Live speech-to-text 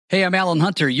Hey, I'm Alan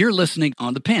Hunter. You're listening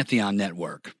on the Pantheon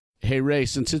Network. Hey, Ray,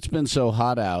 since it's been so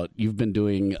hot out, you've been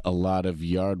doing a lot of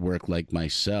yard work like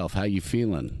myself. How you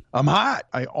feeling? I'm hot.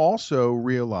 I also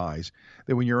realize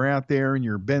that when you're out there and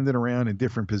you're bending around in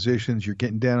different positions, you're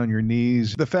getting down on your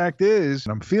knees. The fact is,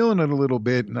 I'm feeling it a little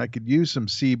bit and I could use some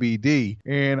CBD.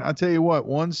 And I'll tell you what,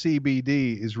 One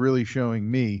CBD is really showing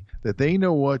me that they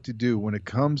know what to do when it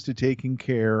comes to taking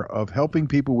care of helping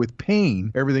people with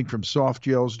pain, everything from soft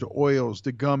gels to oils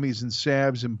to gummies and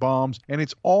salves and balms. And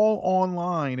it's all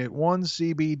online at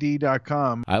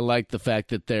onecbd.com. I like the fact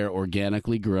that they're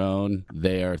organically grown.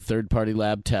 They are third-party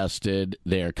lab tested.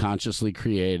 They are consciously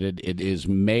created. It is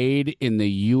made in the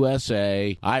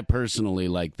USA. I personally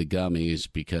like the gummies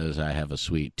because I have a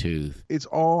sweet tooth. It's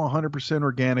all 100%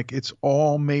 organic. It's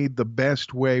all made the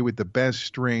best way with the best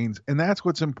strains. And that's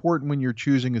what's important when you're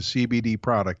choosing a CBD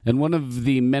product. And one of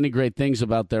the many great things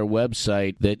about their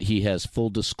website that he has full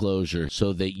disclosure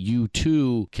so that you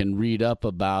too can read up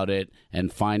about it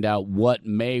and find out what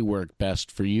may work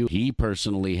best for you. He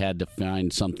personally had to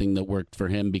find something that worked for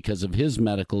him because of his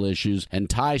medical issues, and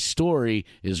Ty's story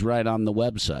is right on the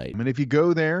website. And if you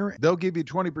go there, they'll give you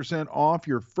 20% off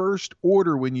your first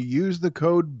order when you use the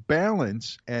code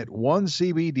BALANCE at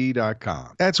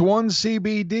onecbd.com. That's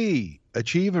OneCBD.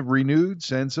 Achieve a renewed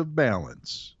sense of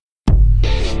balance.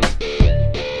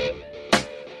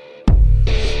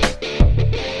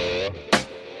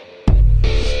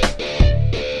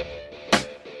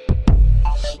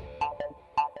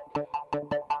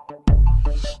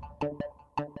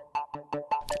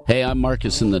 Hey, I'm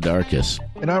Marcus in the Darkest.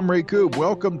 And I'm Ray Koob.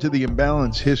 Welcome to the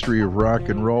Imbalanced History of Rock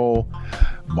and Roll.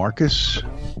 Marcus,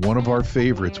 one of our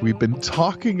favorites. We've been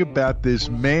talking about this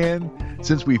man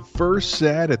since we first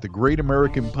sat at the Great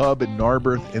American Pub in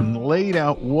Narberth and laid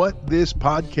out what this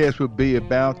podcast would be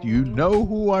about. You know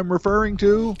who I'm referring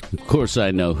to? Of course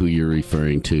I know who you're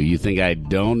referring to. You think I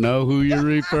don't know who you're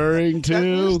referring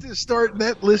to?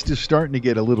 That list is starting to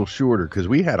get a little shorter because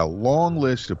we had a long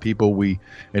list of people we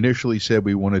initially said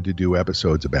we wanted to do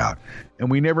episodes about. And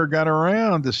we never got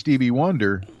around to Stevie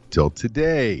Wonder till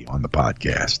today on the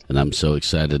podcast. And I'm so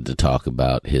excited to talk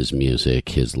about his music,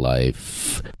 his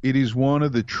life. It is one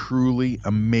of the truly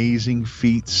amazing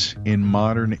feats in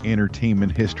modern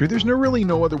entertainment history. There's really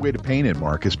no other way to paint it,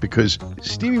 Marcus, because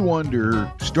Stevie Wonder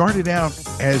started out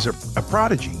as a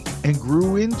prodigy and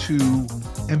grew into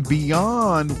and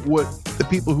beyond what the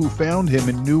people who found him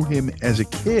and knew him as a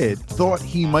kid thought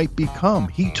he might become.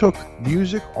 He took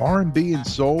music, R&B and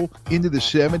soul into the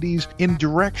 70s in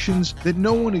directions that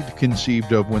no one had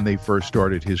conceived of when they first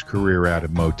started his career out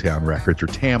at Motown Records or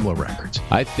Tamla Records.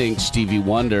 I think Stevie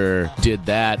Wonder did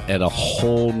that at a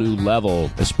whole new level,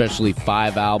 especially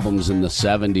 5 albums in the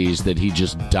 70s that he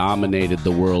just dominated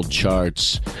the world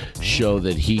charts, show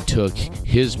that he took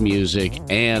his music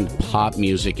and pop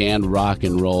music and rock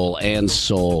and roll and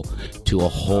soul to a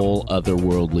whole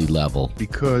otherworldly level.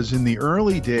 Because in the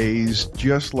early days,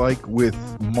 just like with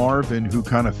Marvin, who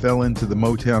kind of fell into the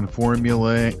Motown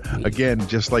formula, again,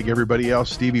 just like everybody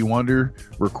else, Stevie Wonder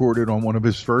recorded on one of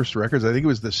his first records. I think it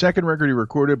was the second record he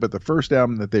recorded, but the first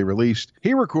album that they released,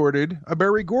 he recorded a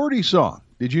Berry Gordy song.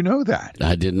 Did you know that?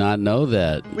 I did not know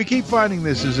that. We keep finding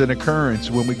this as an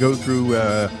occurrence when we go through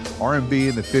R&B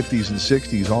in the 50s and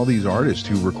 60s, all these artists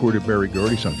who recorded Berry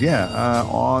Gordy songs. Yeah,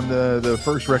 on the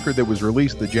first record that was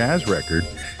released, the jazz record,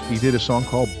 he did a song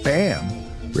called Bam,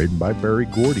 written by Berry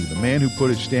Gordy, the man who put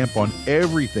his stamp on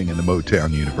everything in the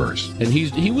Motown universe. And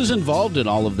he was involved in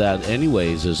all of that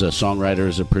anyways, as a songwriter,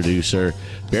 as a producer.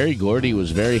 Berry Gordy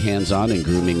was very hands-on in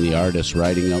grooming the artists,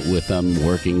 writing with them,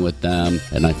 working with them,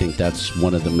 and I think that's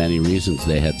one of the many reasons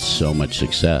they had so much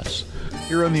success.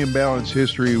 Here on the Imbalanced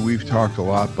History, we've talked a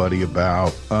lot, buddy,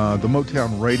 about the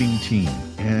Motown writing team.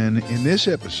 And in this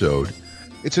episode,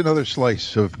 it's another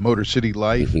slice of Motor City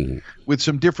life with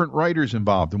some different writers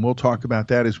involved, and we'll talk about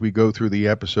that as we go through the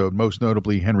episode, most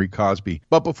notably Henry Cosby.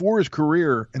 But before his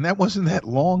career, and that wasn't that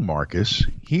long, Marcus,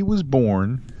 he was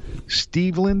born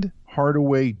Steveland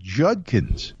Hardaway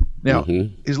Judkins. Now,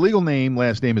 his legal name,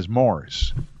 last name is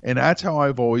Morris, and that's how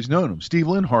I've always known him,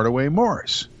 Steveland Hardaway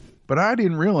Morris. But I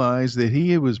didn't realize that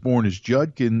he was born as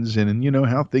Judkins, and you know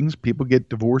how people get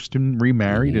divorced and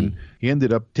remarried, and he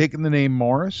ended up taking the name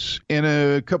Morris. And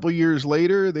a couple of years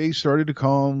later, they started to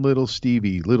call him Little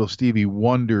Stevie. Little Stevie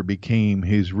Wonder became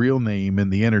his real name in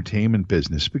the entertainment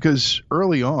business because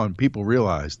early on, people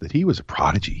realized that he was a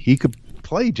prodigy. He could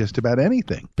play just about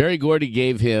anything. Berry Gordy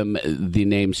gave him the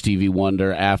name Stevie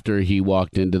Wonder after he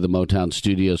walked into the Motown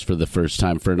studios for the first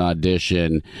time for an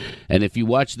audition. And if you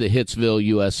watch the Hitsville,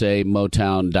 USA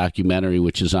Motown documentary,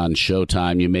 which is on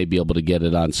Showtime, you may be able to get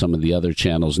it on some of the other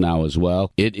channels now as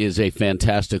well. It is a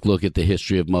fantastic look at the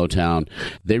history of Motown.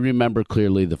 They remember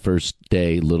clearly the first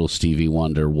day little Stevie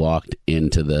Wonder walked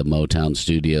into the Motown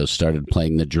studios, started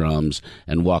playing the drums,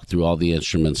 and walked through all the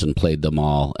instruments and played them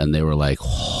all. And they were like,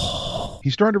 oh. He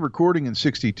started recording in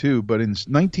 62, but in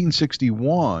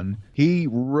 1961, he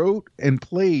wrote and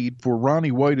played for Ronnie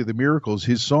White of the Miracles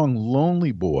his song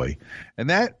Lonely Boy. And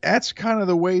that's kind of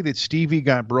the way that Stevie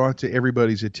got brought to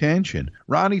everybody's attention.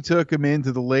 Ronnie took him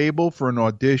into the label for an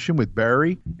audition with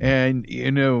Barry, and,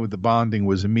 the bonding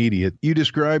was immediate. You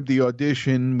described the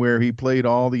audition where he played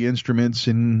all the instruments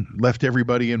and left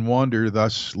everybody in wonder,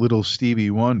 thus little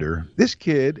Stevie Wonder. This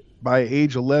kid, by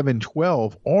age 11,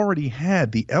 12, already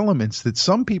had the elements that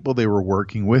some people they were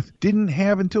working with didn't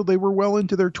have until they were well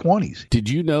into their 20s. Did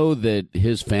you know that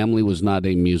his family was not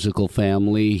a musical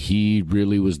family? He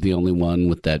really was the only one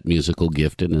with that musical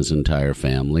gift in his entire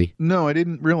family. No, I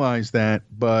didn't realize that,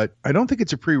 but I don't think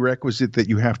it's a prerequisite that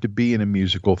you have to be in a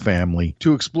musical family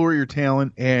to explore your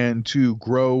talent and to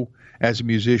grow as a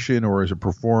musician or as a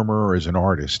performer or as an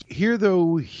artist. Here,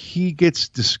 though, he gets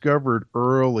discovered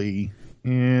early.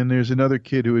 And there's another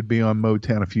kid who would be on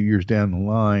Motown a few years down the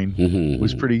line,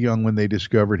 was pretty young when they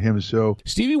discovered him. So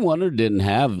Stevie Wonder didn't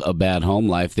have a bad home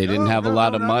life. They didn't have a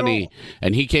lot of money.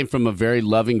 And he came from a very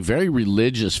loving, very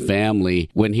religious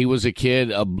family. When he was a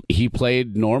kid, he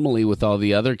played normally with all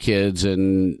the other kids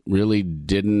and really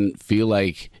didn't feel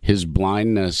like his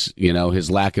blindness,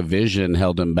 his lack of vision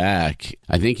held him back.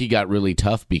 I think he got really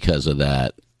tough because of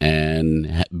that.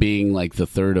 And being like the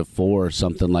third of four,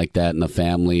 something like that in the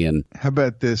family. And how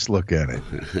about this look at it,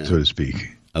 so to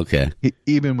speak? Okay.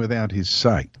 Even without his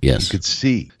sight, yes, you could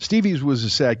see. Stevie's was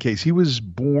a sad case. He was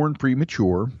born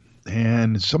premature.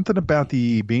 And something about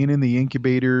being in the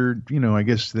incubator, I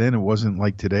guess then it wasn't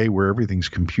like today where everything's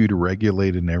computer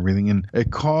regulated and everything. And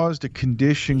it caused a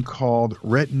condition called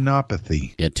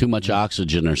retinopathy. Yeah, too much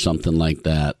oxygen or something like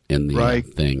that in the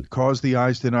thing. Caused the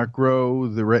eyes to not grow,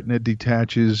 the retina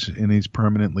detaches, and he's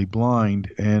permanently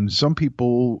blind. And some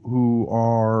people who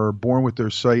are born with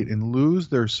their sight and lose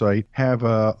their sight have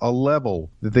a level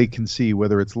that they can see,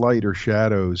 whether it's light or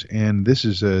shadows. And this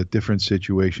is a different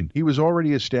situation. He was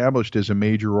already established as a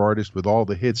major artist with all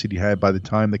the hits that he had by the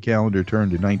time the calendar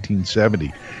turned to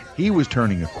 1970. He was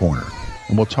turning a corner,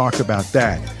 and we'll talk about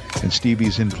that and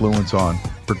Stevie's influence on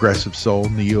progressive soul,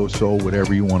 neo soul,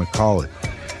 whatever you want to call it,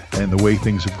 and the way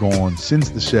things have gone since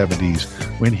the 70s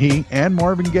when he and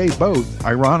Marvin Gaye both,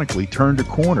 ironically, turned a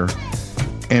corner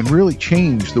and really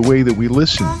changed the way that we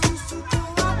listen.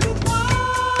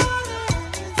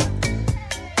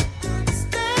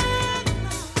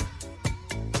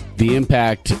 The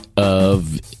impact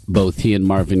of both he and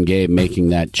Marvin Gaye making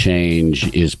that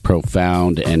change is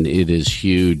profound, and it is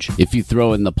huge. If you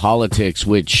throw in the politics,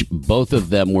 which both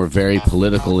of them were very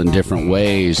political in different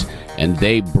ways, and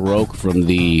they broke from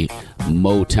the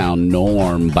Motown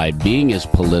norm by being as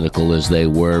political as they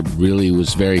were, really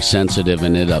was very sensitive,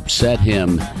 and it upset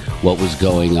him what was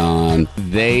going on.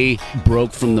 They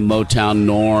broke from the Motown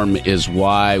norm is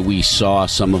why we saw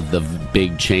some of the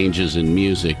big changes in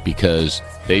music, because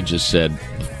they just said,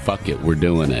 fuck it, we're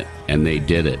doing it. And they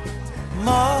did it.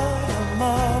 Mother,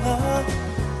 mother,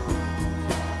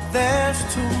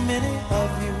 there's too many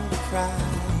of you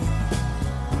crying.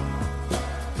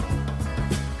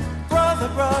 Brother,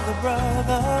 brother,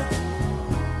 brother,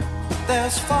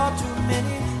 there's far too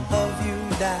many of you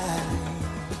dying.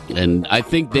 And I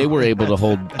think they were able to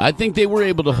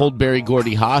hold Berry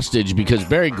Gordy hostage, because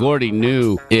Berry Gordy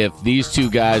knew if these two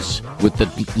guys with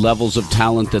the levels of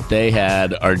talent that they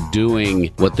had are doing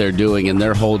what they're doing and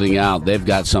they're holding out, they've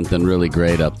got something really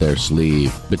great up their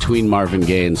sleeve. Between Marvin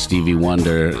Gaye and Stevie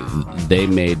Wonder, they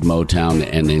made Motown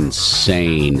an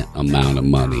insane amount of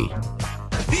money.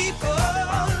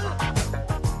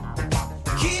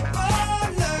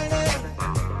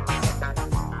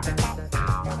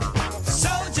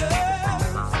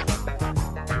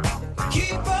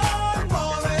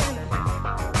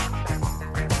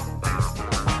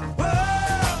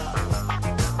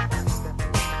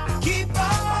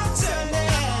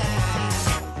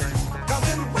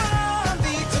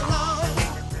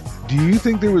 Do you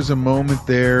think there was a moment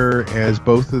there as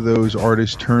both of those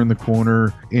artists turned the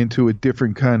corner into a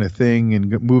different kind of thing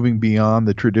and moving beyond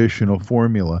the traditional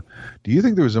formula? Do you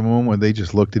think there was a moment when they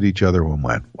just looked at each other and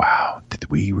went, wow, did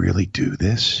we really do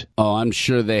this? Oh, I'm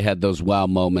sure they had those wow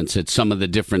moments at some of the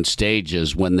different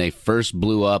stages when they first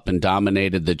blew up and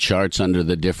dominated the charts under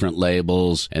the different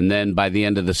labels. And then by the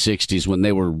end of the 60s, when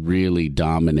they were really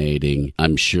dominating,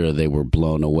 I'm sure they were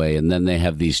blown away. And then they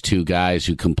have these two guys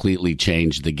who completely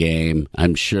changed the game.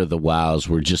 I'm sure the wows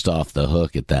were just off the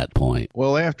hook at that point.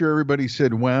 Well, after everybody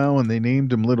said wow and they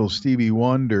named him Little Stevie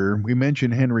Wonder, we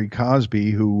mentioned Henry Cosby,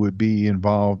 who would be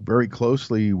involved very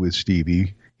closely with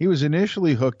Stevie. He was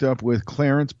initially hooked up with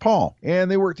Clarence Paul, and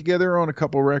they worked together on a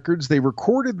couple records. They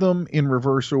recorded them in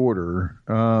reverse order.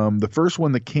 The first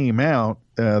one that came out,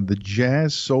 The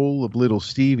Jazz Soul of Little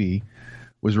Stevie,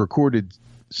 was recorded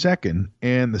second,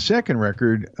 and the second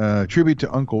record, Tribute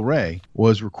to Uncle Ray,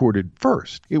 was recorded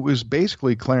first. It was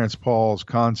basically Clarence Paul's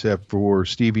concept for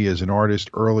Stevie as an artist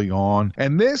early on,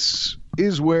 and this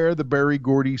is where the Berry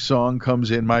Gordy song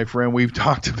comes in, my friend. We've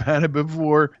talked about it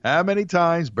before. How many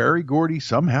times Berry Gordy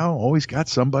somehow always got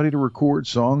somebody to record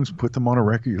songs, put them on a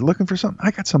record. You're looking for something?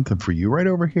 I got something for you right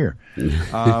over here.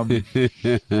 The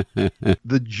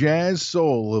Jazz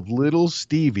Soul of Little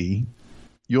Stevie,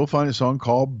 you'll find a song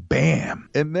called Bam.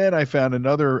 And then I found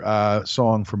another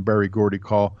song from Berry Gordy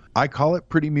called I Call It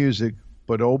Pretty Music,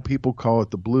 but Old People Call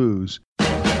It the Blues.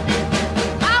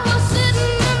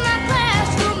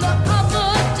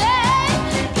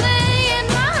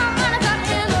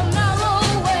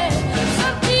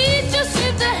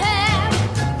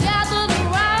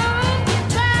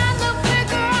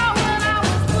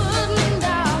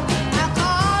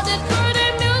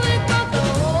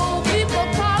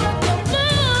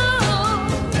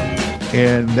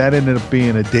 And that ended up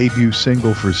being a debut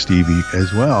single for Stevie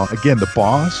as well. Again, the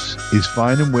boss is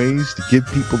finding ways to give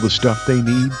people the stuff they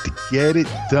need to get it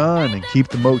done and keep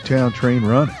the Motown train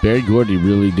running. Berry Gordy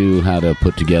really knew how to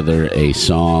put together a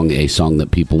song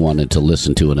that people wanted to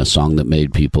listen to and a song that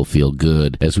made people feel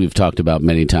good. As we've talked about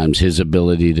many times, his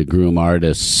ability to groom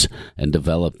artists and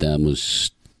develop them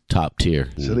was top tier.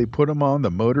 So they put him on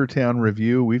the Motortown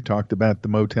Review. We've talked about the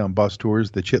Motown bus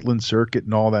tours, the Chitlin Circuit,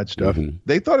 and all that stuff. Mm-hmm.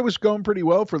 They thought it was going pretty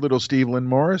well for little Stevland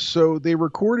Morris, so they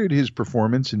recorded his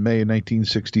performance in May of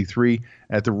 1963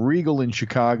 at the Regal in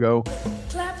Chicago.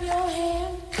 Clap your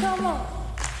hand, come on.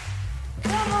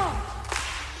 Come on.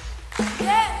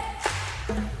 Yeah.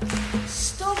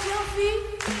 Stomp your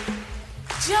feet.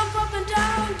 Jump up and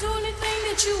down, do anything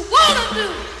that you want to do.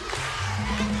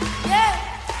 Yeah.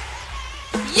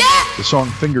 Yeah! The song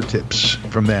Fingertips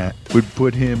from that would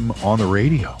put him on the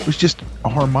radio. It was just a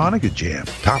harmonica jam.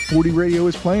 Top 40 radio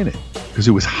was playing it because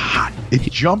it was hot. It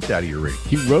jumped out of your radio.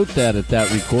 He wrote that at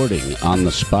that recording on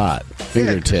the spot.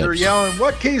 Fingertips. Yeah, they're yelling,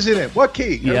 what key's in it? What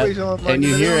key? Yeah. Like, and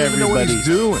you hear everybody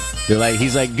doing. They're like,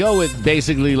 he's like, go with me.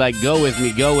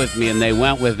 And they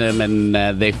went with him and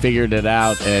they figured it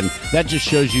out. And that just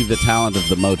shows you the talent of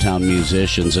the Motown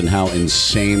musicians and how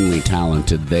insanely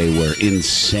talented they were.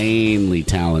 Insanely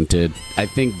talented. I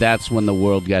think that's when the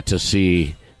world got to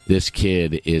see this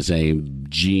kid is a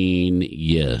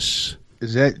genius.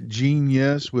 Is that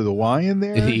genius with a Y in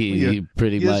there? He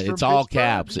pretty much. It's all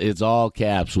caps. It's all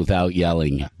caps without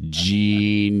yelling. Genius.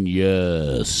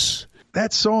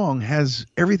 That song has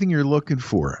everything you're looking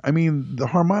for. I mean, the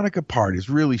harmonica part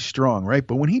is really strong, right?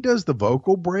 But when he does the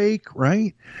vocal break,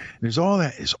 right? There's all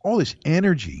this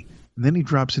energy. And then he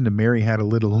drops into Mary Had a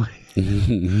Little.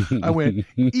 I went,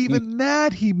 even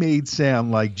that he made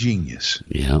sound like genius.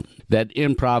 Yeah. That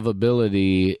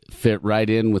improbability fit right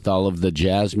in with all of the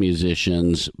jazz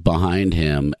musicians behind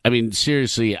him. I mean,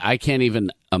 seriously, I can't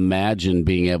even imagine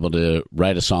being able to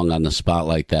write a song on the spot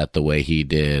like that the way he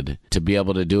did. To be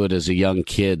able to do it as a young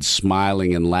kid,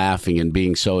 smiling and laughing and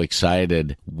being so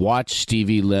excited. Watch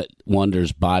Stevie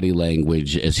Wonder's body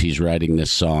language as he's writing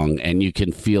this song, and you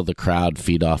can feel the crowd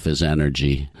feed off his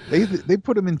energy. They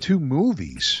put him in 2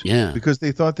 movies. Yeah. Because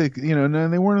they thought they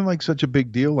weren't like such a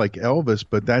big deal like Elvis,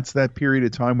 but that's that period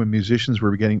of time when musicians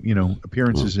were getting,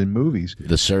 appearances in movies.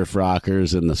 The Surf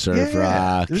Rockers and the Surf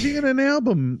Rock. There's even an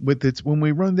album with it. When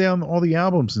we run down all the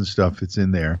albums and stuff, it's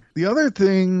in there. The other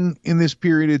thing in this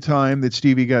period of time that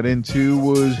Stevie got into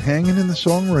was hanging in the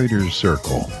songwriters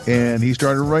circle. And he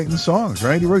started writing songs,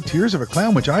 right? He wrote Tears of a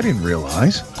Clown, which I didn't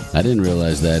realize. I didn't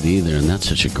realize that either, and that's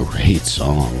such a great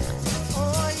song.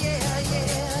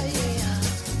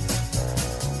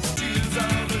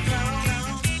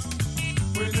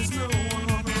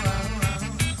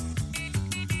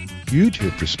 huge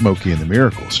hit for Smokey and the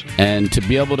Miracles. And to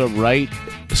be able to write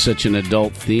such an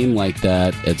adult theme like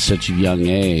that at such a young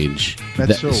age,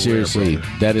 That's so rare, seriously,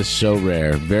 brother. that is so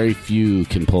rare. Very few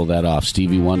can pull that off.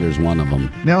 Stevie Wonder's one of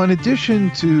them. Now, in addition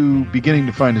to beginning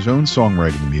to find his own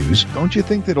songwriting muse, don't you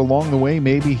think that along the way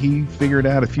maybe he figured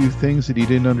out a few things that he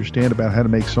didn't understand about how to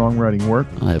make songwriting work?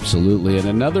 Absolutely. And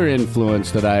another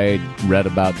influence that I read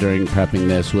about during prepping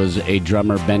this was a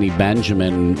drummer, Benny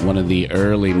Benjamin, one of the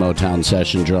early Motown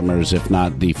session drummers, if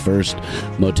not the first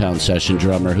Motown session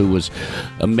drummer, who was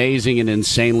amazing and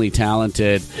insanely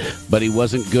talented, but he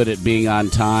wasn't good at being on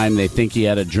time. They think he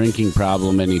had a drinking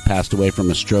problem and he passed away from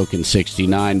a stroke in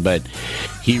 '69, but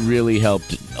he really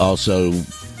helped also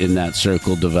in that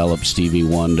circle develop Stevie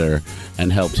Wonder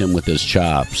and helped him with his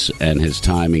chops and his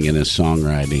timing and his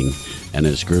songwriting and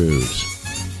his grooves.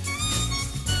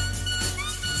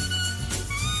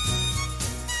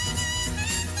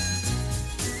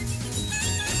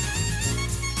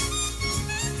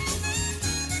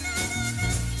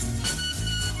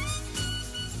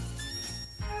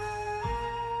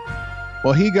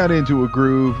 Well, he got into a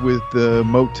groove with the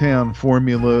Motown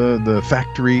formula, the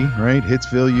factory, right?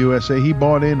 Hitsville, USA. He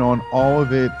bought in on all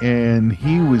of it, and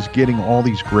he was getting all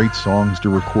these great songs to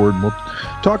record. And we'll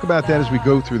talk about that as we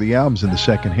go through the albums in the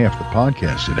second half of the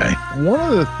podcast today. One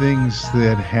of the things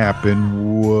that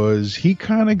happened was he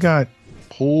kind of got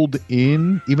pulled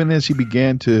in, even as he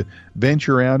began to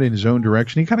venture out in his own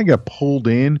direction. He kind of got pulled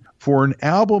in for an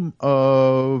album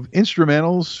of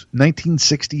instrumentals,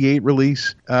 1968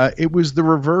 release. It was the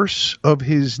reverse of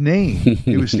his name.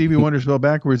 It was Stevie Wonder spelled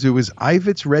backwards. It was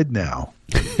Ivets Red Now.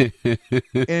 And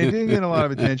it didn't get a lot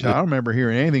of attention. I don't remember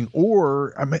hearing anything.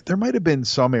 Or there might have been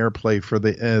some airplay for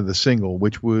the single,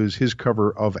 which was his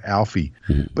cover of Alfie.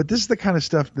 But this is the kind of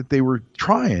stuff that they were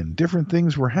trying. Different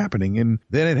things were happening. And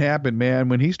then it happened, man,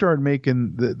 when he started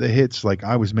making the hits like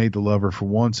I Was Made the Lover for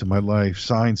Once in My Life,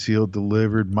 Signed, Sealed,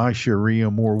 Delivered, My Cherie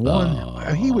Amour.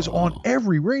 He was on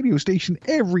every radio station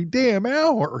every damn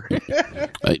hour.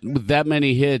 With that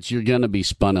many hits, you're going to be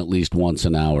spun at least once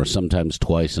an hour, sometimes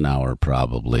twice an hour,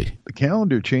 probably. The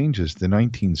calendar changes to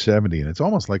 1970, and it's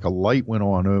almost like a light went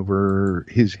on over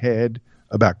his head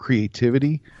about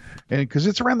creativity. And because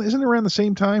isn't it around the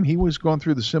same time he was going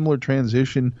through the similar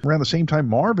transition, around the same time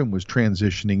Marvin was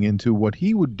transitioning into what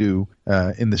he would do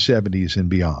in the 70s and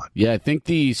beyond. Yeah, I think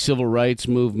the civil rights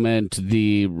movement,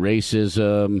 the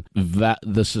racism,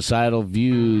 the societal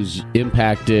views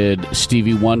impacted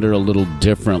Stevie Wonder a little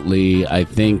differently. I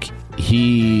think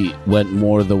he went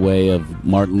more the way of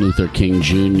Martin Luther King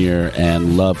Jr.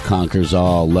 and love conquers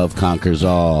all, love conquers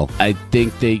all. I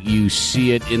think that you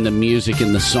see it in the music,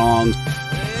 in the songs.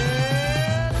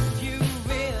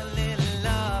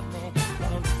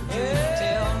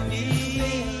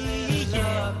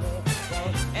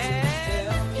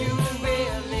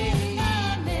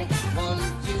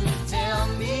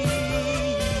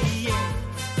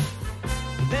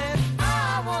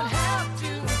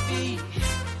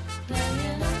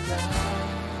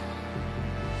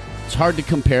 Hard to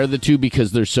compare the two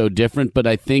because they're so different, but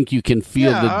I think you can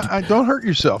feel don't hurt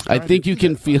yourself. I think you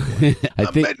can feel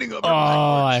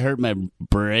I hurt my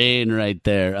brain right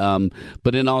there.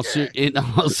 But in all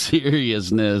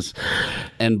seriousness,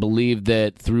 and believe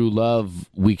that through love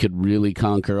we could really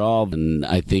conquer all. And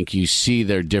I think you see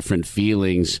their different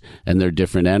feelings and their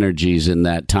different energies in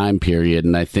that time period.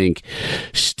 And I think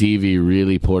Stevie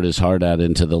really poured his heart out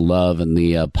into the love and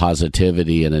the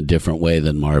positivity in a different way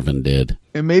than Marvin did.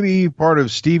 And maybe part of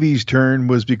Stevie's turn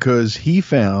was because he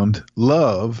found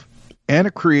love and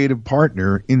a creative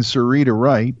partner in Sarita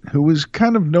Wright, who was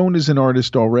kind of known as an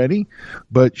artist already,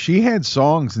 but she had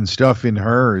songs and stuff in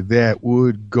her that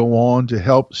would go on to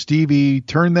help Stevie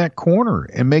turn that corner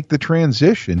and make the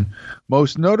transition,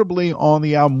 most notably on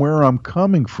the album Where I'm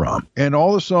Coming From. And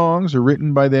all the songs are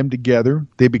written by them together.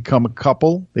 They become a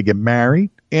couple. They get married.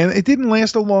 And it didn't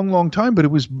last a long, long time, but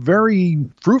it was very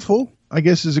fruitful, I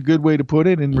guess is a good way to put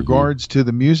it, in regards to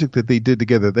the music that they did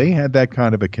together. They had that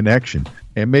kind of a connection.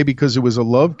 And maybe because it was a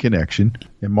love connection,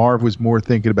 and Marv was more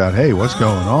thinking about, hey, what's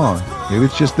going on? Maybe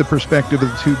it's just the perspective of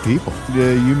the two people.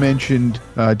 You mentioned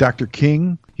Dr.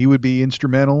 King. He would be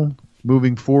instrumental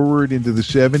moving forward into the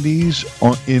 70s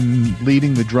in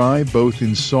leading the drive, both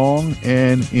in song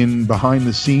and in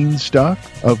behind-the-scenes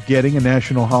stuff of getting a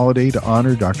national holiday to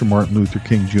honor Dr. Martin Luther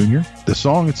King Jr. The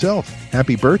song itself,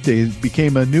 Happy Birthday,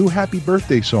 became a new Happy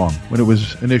Birthday song when it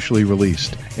was initially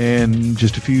released. And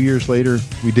just a few years later,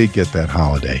 we did get that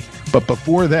holiday. But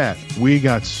before that, we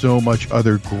got so much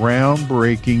other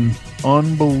groundbreaking,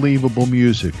 unbelievable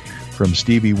music from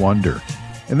Stevie Wonder.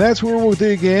 And that's where we'll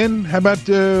dig in. How about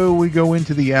we go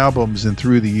into the albums and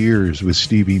through the years with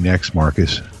Stevie next,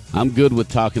 Marcus? I'm good with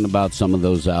talking about some of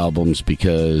those albums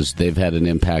because they've had an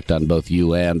impact on both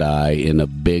you and I in a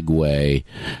big way,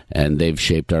 and they've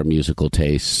shaped our musical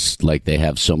tastes like they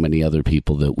have so many other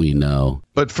people that we know.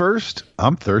 But first,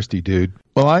 I'm thirsty, dude.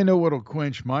 Well, I know what'll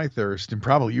quench my thirst, and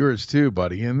probably yours too,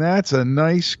 buddy, and that's a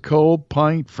nice cold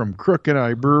pint from Crooked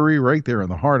Eye Brewery right there in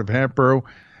the heart of Hatboro.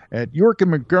 At York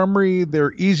and Montgomery,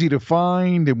 they're easy to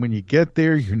find, and when you get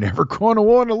there, you're never going to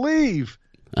want to leave.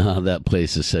 That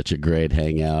place is such a great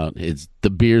hangout. The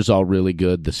beer's all really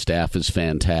good. The staff is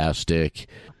fantastic.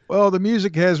 Well, the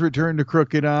music has returned to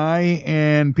Crooked Eye,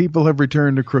 and people have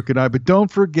returned to Crooked Eye. But don't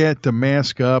forget to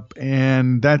mask up,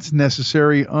 and that's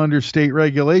necessary under state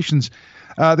regulations.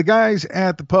 The guys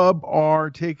at the pub are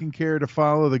taking care to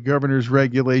follow the governor's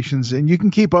regulations, and you can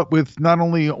keep up with not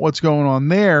only what's going on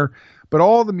there, but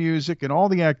all the music and all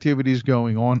the activities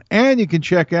going on. And you can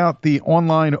check out the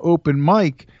online open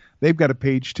mic. They've got a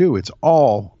page, too. It's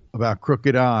all about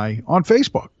Crooked Eye on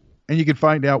Facebook, and you can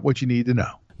find out what you need to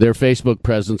know. Their Facebook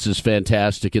presence is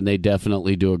fantastic, and they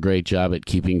definitely do a great job at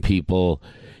keeping people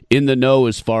in the know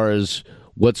as far as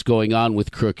what's going on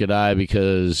with Crooked Eye,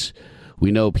 because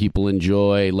we know people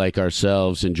enjoy, like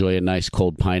ourselves, enjoy a nice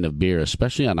cold pint of beer,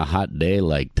 especially on a hot day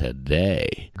like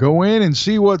today. Go in and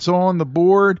see what's on the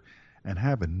board and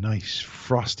have a nice,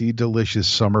 frosty, delicious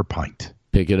summer pint.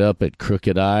 Pick it up at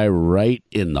Crooked Eye right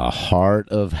in the heart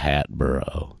of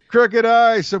Hatboro. Crooked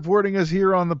Eye supporting us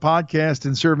here on the podcast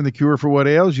and serving the cure for what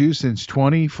ails you since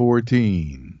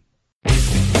 2014.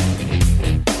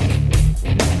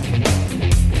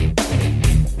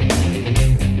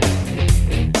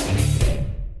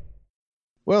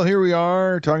 Well, here we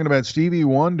are talking about Stevie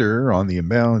Wonder on the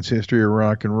Imbalanced History of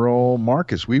Rock and Roll.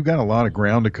 Marcus, we've got a lot of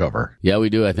ground to cover. Yeah, we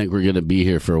do. I think we're going to be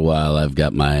here for a while. I've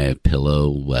got my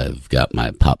pillow. I've got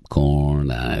my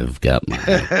popcorn. I've got my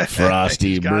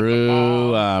frosty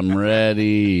brew. I'm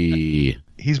ready.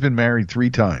 He's been married 3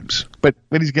 times, but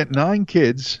he's got 9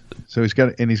 kids. So he's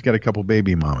got a couple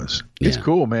baby mamas. It's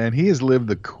cool, man. He has lived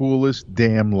the coolest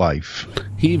damn life.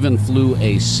 He even flew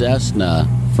a Cessna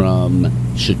from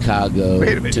Chicago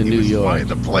to New York. He was flying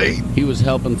the plane. He was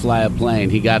helping fly a plane.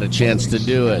 He got a chance to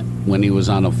do it when he was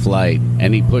on a flight,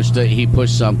 and he pushed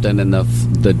something, and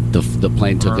the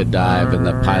plane took a dive, and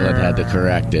the pilot had to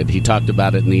correct it. He talked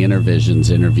about it in the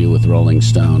Intervisions interview with Rolling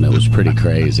Stone. It was pretty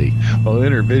crazy. Well,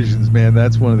 Intervisions, man,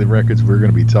 that's one of the records we're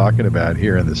going to be talking about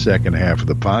here in the second half of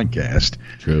the podcast.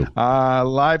 True.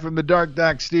 Live from the Dark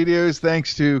Dock Studios,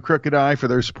 thanks to Crooked Eye for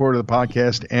their support of the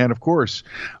podcast, and of course,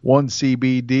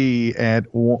 1CBD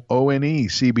at onecbd.com.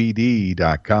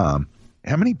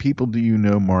 How many people do you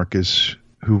know, Marcus,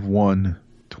 who've won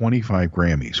 25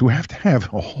 Grammys, who have to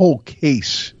have a whole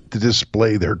case to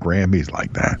display their Grammys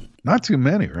like that? Not too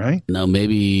many, right? No,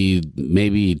 maybe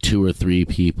 2 or 3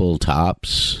 people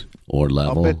tops. Or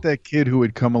level. I'll bet that kid who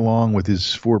had come along with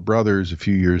his 4 brothers a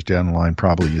few years down the line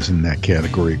probably is in that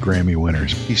category of Grammy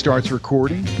winners. He starts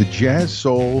recording the jazz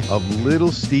soul of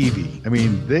Little Stevie. I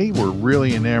mean, they were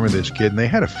really enamored of this kid, and they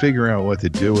had to figure out what to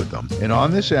do with them. And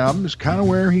on this album is kind of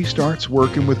where he starts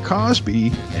working with Cosby,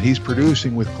 and he's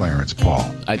producing with Clarence Paul.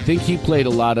 I think he played a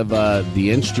lot of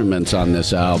the instruments on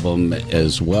this album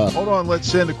as well. Hold on,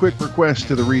 let's send a quick request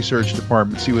to the research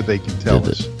department, see what they can tell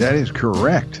us. That is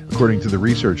correct, according to the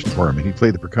research department. He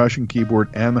played the percussion, keyboard,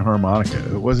 and the harmonica.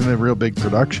 It wasn't a real big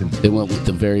production. They went with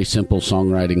the very simple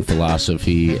songwriting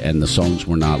philosophy, and the songs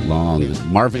were not long.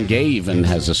 Marvin Gaye even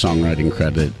has a songwriting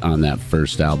credit on that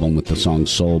first album with the song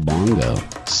Soul Bongo.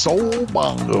 Soul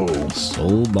Bongo.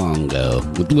 Soul Bongo,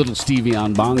 with Little Stevie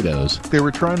on bongos. They were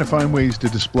trying to find ways to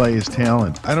display his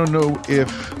talent. I don't know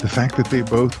if the fact that they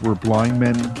both were blind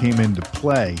men came into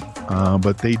play,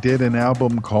 but they did an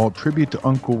album called Tribute to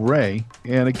Uncle Ray.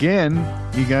 And again,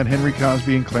 you got Henry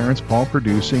Cosby and Clarence Paul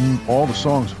producing. All the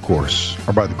songs, of course,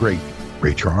 are by the great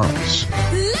Ray Charles.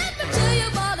 Let me tell you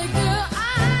about a girl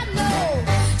I know.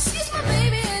 She's my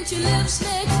baby and she lives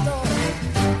next door.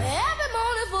 Every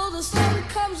morning before the sun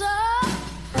comes up,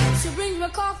 she brings me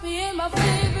coffee in my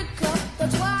favorite cup.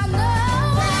 That's why I know.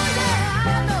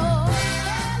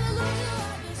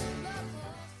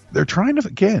 They're trying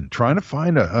to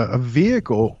find a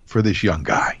vehicle for this young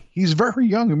guy. He's very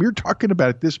young, and we're talking about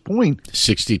at this point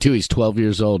 62. He's 12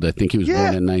 years old. I think he was born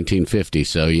in 1950.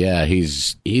 So yeah,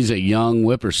 he's a young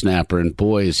whippersnapper, and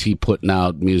boy, is he putting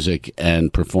out music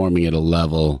and performing at a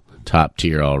level top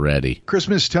tier already.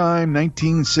 Christmas time,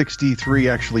 1963,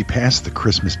 actually past the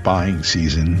Christmas buying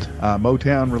season.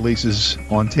 Motown releases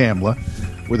on Tamla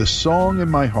with A Song in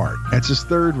My Heart. That's his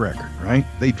 3rd record, right?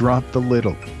 They dropped the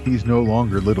little. He's no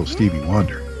longer Little Stevie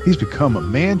Wonder. He's become a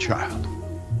man-child.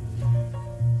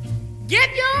 Get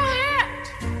your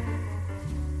hat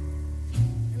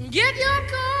and get your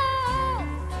coat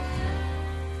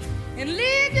and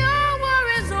leave your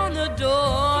worries on the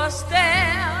doorstep.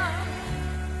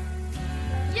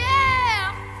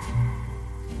 Yeah,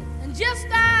 and just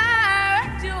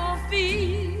direct your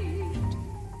feet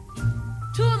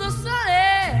to the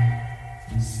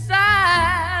sunny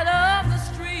side of the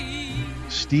street.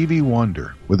 Stevie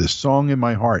Wonder with a song in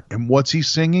my heart. And what's he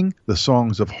singing? The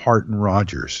songs of Hart and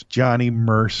Rogers, Johnny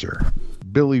Mercer,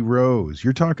 Billy Rose.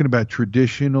 You're talking about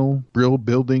traditional brill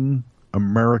building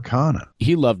Americana.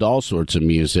 He loved all sorts of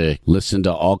music, listened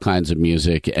to all kinds of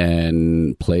music,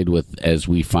 and played with, as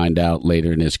we find out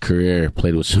later in his career,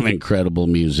 played with some incredible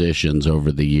musicians over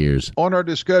the years. On our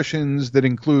discussions that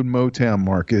include Motown,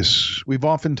 Marcus, we've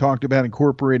often talked about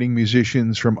incorporating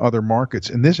musicians from other markets,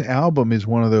 and this album is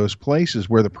one of those places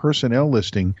where the personnel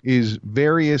listing is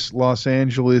various Los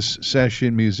Angeles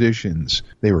session musicians.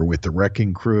 They were with the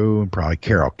Wrecking Crew, and probably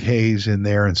Carol Kay's in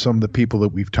there, and some of the people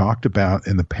that we've talked about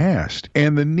in the past.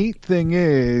 And the neat thing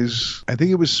is, I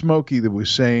think it was Smokey that was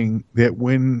saying that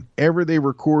whenever they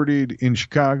recorded in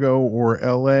Chicago or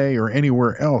LA or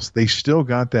anywhere else, they still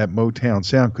got that Motown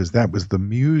sound because that was the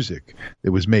music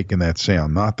that was making that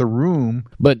sound, not the room.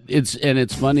 But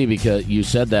it's funny because you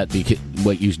said that, because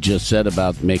what you just said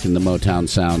about making the Motown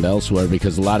sound elsewhere,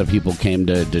 because a lot of people came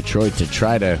to Detroit to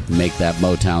try to make that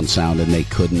Motown sound and they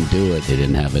couldn't do it. They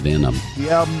didn't have it in them.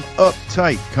 The album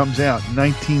Uptight comes out in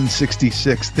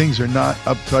 1966. Things are not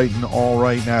uptight and all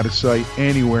right and out of sight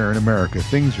anywhere in America.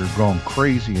 Things are going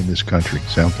crazy in this country.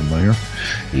 Sound familiar?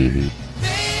 Mm-hmm.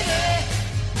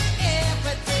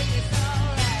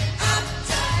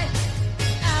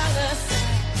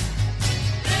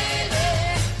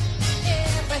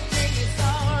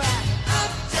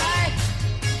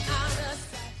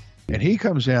 And he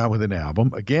comes out with an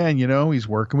album. Again, you know, he's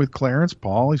working with Clarence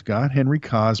Paul. He's got Henry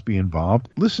Cosby involved.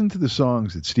 Listen to the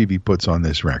songs that Stevie puts on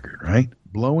this record, right?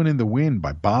 Blowing in the Wind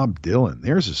by Bob Dylan.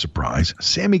 There's a surprise.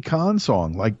 Sammy Kahn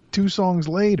song, like 2 songs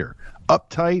later.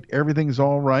 Uptight, Everything's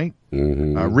All Right.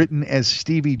 Mm-hmm. Written as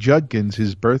Stevie Judkins,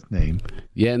 his birth name.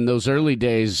 Yeah, in those early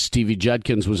days, Stevie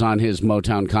Judkins was on his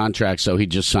Motown contract, so he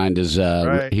just signed his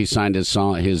he signed his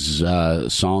song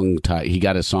he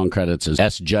got his song credits as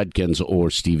S. Judkins or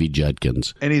Stevie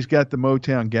Judkins. And he's got the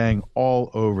Motown gang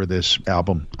all over this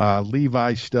album.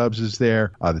 Levi Stubbs is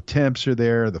there, the Temps are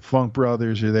there, the Funk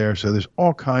Brothers are there, so there's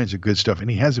all kinds of good stuff. And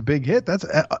he has a big hit. That's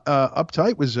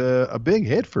Uptight was a big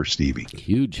hit for Stevie.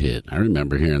 Huge hit. I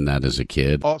remember hearing that as a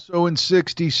kid. Also in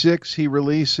 66, he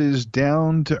releases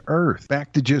Down to Earth.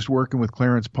 Back to just working with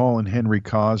Clarence Paul and Henry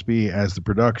Cosby as the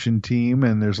production team,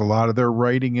 and there's a lot of their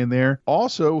writing in there.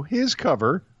 Also, his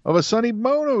cover of a Sonny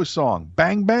Bono song,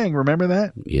 Bang Bang. Remember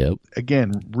that? Yep.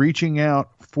 Again, reaching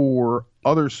out for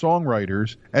other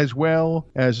songwriters, as well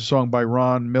as a song by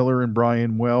Ron Miller and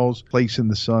Brian Wells, Place in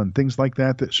the Sun, things like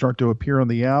that start to appear on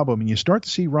the album, and you start to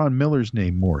see Ron Miller's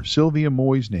name more, Sylvia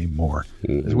Moy's name more,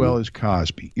 as well as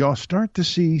Cosby. Y'all start to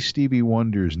see Stevie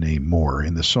Wonder's name more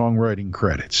in the songwriting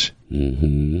credits.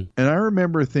 Mm-hmm. And I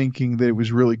remember thinking that it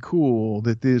was really cool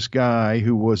that this guy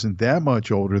who wasn't that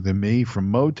much older than me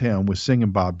from Motown was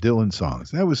singing Bob Dylan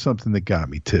songs. That was something that got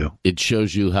me too. It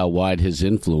shows you how wide his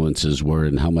influences were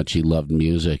and how much he loved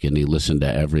music, and he listened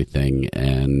to everything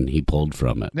and he pulled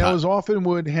from it. Now, as often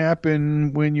would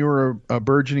happen when you're a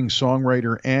burgeoning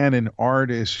songwriter and an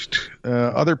artist,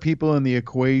 other people in the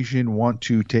equation want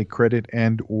to take credit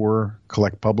and or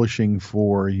collect publishing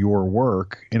for your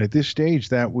work. And at this stage,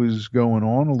 that was going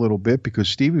on a little bit because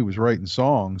Stevie was writing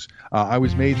songs. I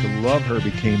Was Made to Love Her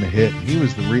became a hit, and he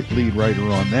was the lead writer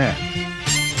on that.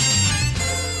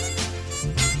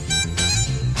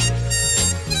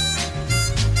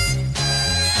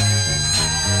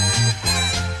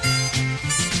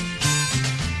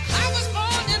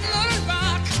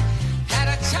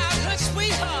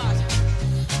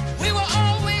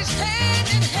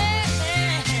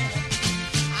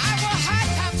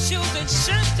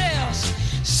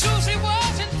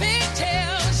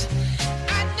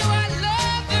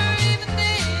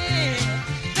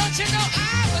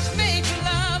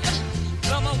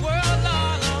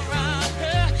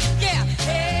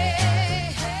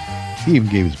 He even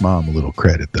gave his mom a little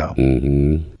credit, though.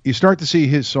 Mm-hmm. You start to see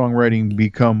his songwriting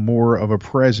become more of a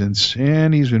presence,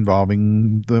 and he's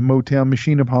involving the Motown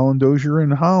machine of Holland Dozier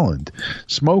and Holland.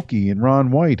 Smokey and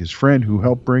Ron White, his friend who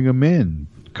helped bring him in,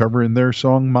 covering their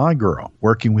song My Girl,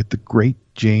 working with the great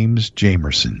James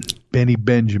Jamerson. Benny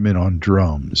Benjamin on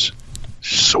drums.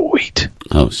 Sweet.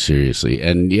 Oh, seriously.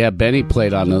 And yeah, Benny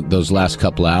played on those last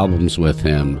couple albums with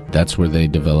him. That's where they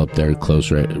developed their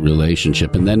close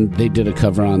relationship. And then they did a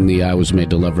cover on the I Was Made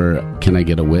to Love Her, Can I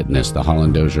Get a Witness, the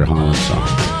Holland Dozier Holland song.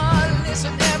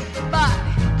 Listen, everybody,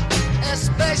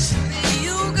 especially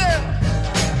you, girl.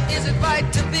 Is it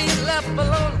right to be left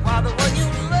alone while the one you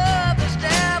love is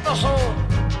never home?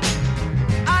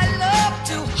 I love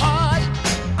too hard.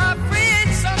 My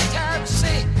friends sometimes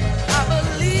say, I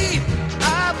believe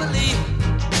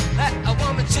that a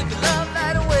woman should be loved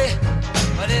right away.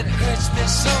 But it hurts me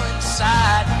so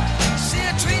inside. See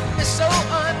her treat me so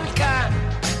unkind.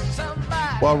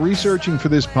 While researching for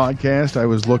this podcast, I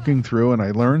was looking through and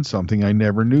I learned something I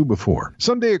never knew before.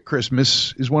 Someday at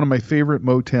Christmas is one of my favorite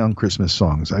Motown Christmas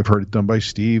songs. I've heard it done by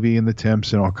Stevie and the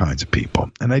Temps and all kinds of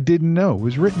people. And I didn't know it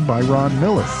was written by Ron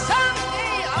Miller.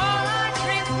 Someday all our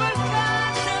dreams will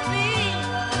come to be.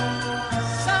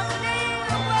 Someday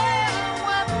the world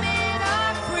will meet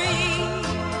our free.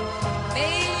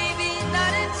 Maybe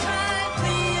not in time for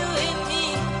you and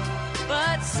me,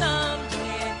 but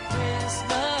someday at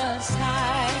Christmas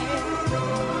time.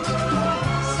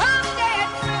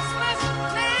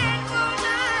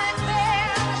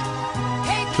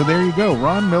 So there you go.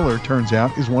 Ron Miller, turns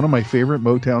out, is one of my favorite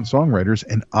Motown songwriters,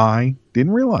 and I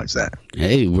didn't realize that.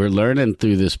 Hey, we're learning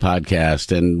through this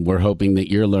podcast, and we're hoping that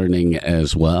you're learning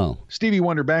as well. Stevie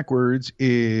Wonder backwards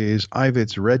is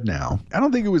Ivets Red Now. I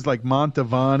don't think it was like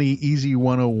Montavani, Easy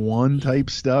 101 type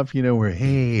stuff, you know, where,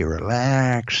 hey,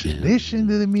 relax, listen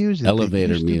to the music.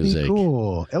 Elevator music.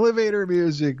 Cool. Elevator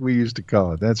music, we used to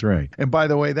call it. That's right. And by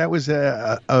the way, that was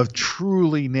a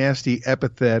truly nasty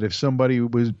epithet if somebody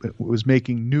was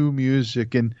making new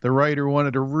music and the writer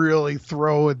wanted to really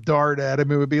throw a dart at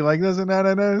him. It would be like,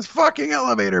 it's fucking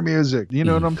elevator music. You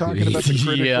know what I'm talking about? The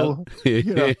critical.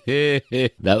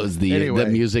 That was the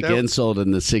music insult in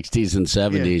the 60s and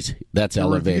 70s. Yeah, that's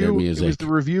elevator music. It was the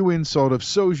review insult of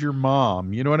 "So's your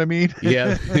mom." You know what I mean?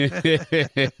 Yeah.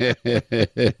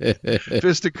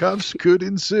 Fisticuffs could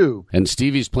ensue. And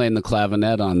Stevie's playing the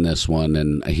clavinet on this one,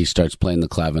 and he starts playing the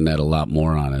clavinet a lot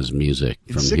more on his music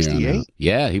from here on out.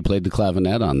 Yeah, he played the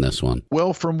clavinet on this one.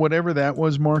 Well, from whatever that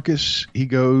was, Marcus, he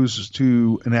goes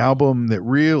to an album that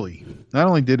really, not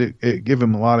only did it give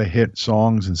him a lot of hit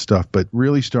songs and stuff, but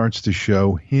really starts to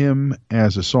show him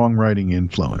as a songwriting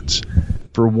influence.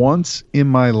 For Once in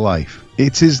My Life.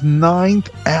 It's his 9th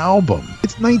album.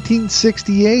 It's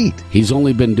 1968. He's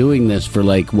only been doing this for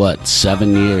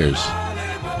 7 years.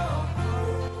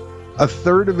 A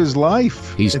third of his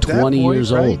life. He's 20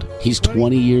 years old. He's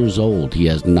 20 years old. He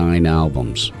has 9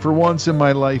 albums. For Once in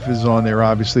My Life is on there,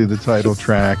 obviously the title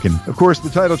track. And of course, the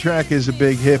title track is a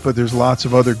big hit, but there's lots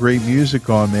of other great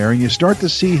music on there. And you start to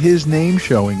see his name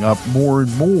showing up more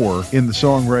and more in the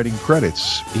songwriting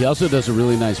credits. He also does a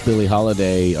really nice Billie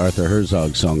Holiday, Arthur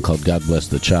Herzog song called God Bless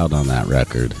the Child on that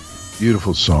record.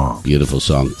 Beautiful song. Beautiful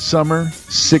song. Summer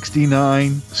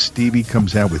 69, Stevie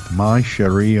comes out with My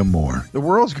Cherie Amour. The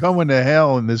world's going to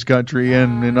hell in this country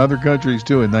and in other countries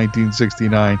too in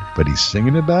 1969, but he's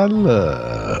singing about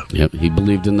love. Yep, he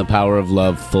believed in the power of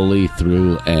love fully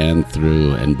through and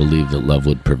believed that love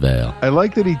would prevail. I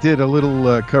like that he did a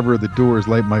little cover of the Doors,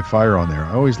 Light My Fire on there.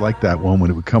 I always liked that one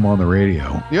when it would come on the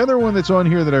radio. The other one that's on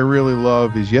here that I really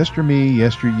love is Yester Me,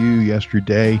 Yester You,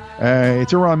 Yesterday.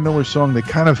 It's a Ron Miller song that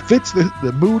kind of fits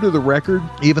the mood of the record,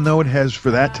 even though it has,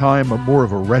 for that time, more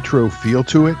of a retro feel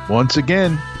to it. Once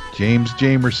again, James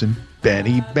Jamerson,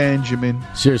 Benny Benjamin.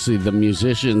 Seriously, the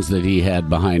musicians that he had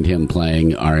behind him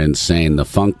playing are insane. The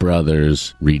Funk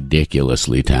Brothers,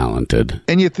 ridiculously talented.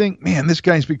 And you think, man, this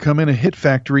guy's becoming a hit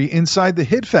factory inside the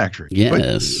hit factory.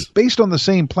 Yes. But based on the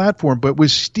same platform, but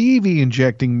with Stevie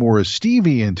injecting more of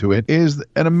Stevie into it, is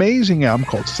an amazing album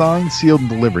called Signed, Sealed, and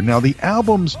Delivered. Now, the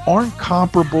albums aren't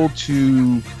comparable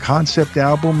to concept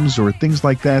albums or things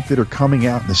like that are coming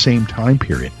out in the same time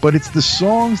period. But it's the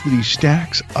songs that he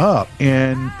stacks up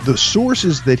and the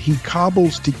sources that he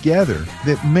cobbles together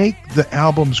that make the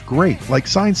albums great. Like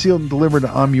Signed, Sealed, and Delivered to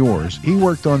I'm Yours. He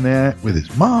worked on that with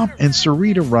his mom and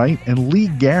Sarita Wright and Lee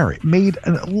Garrett. Made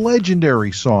a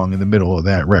legendary song in the middle of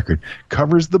that record.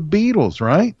 Covers the Beatles,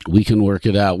 right? We Can Work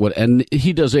It Out. And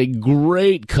he does a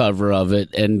great cover of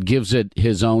it and gives it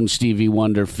his own Stevie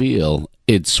Wonder feel.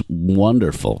 It's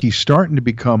wonderful. He's starting to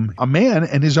become a man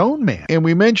and his own man. And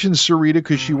we mentioned Sarita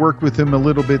because she worked with him a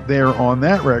little bit there on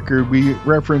that record. We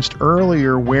referenced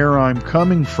earlier Where I'm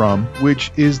Coming From,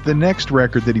 which is the next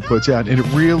record that he puts out. And it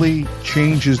really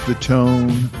changes the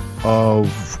tone of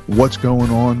what's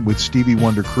going on with Stevie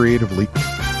Wonder creatively.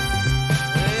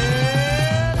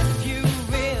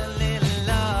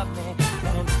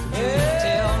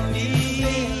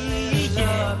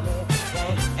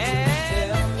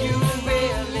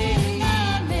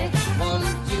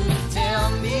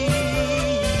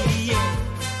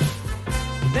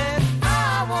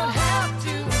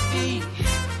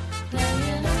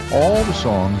 all the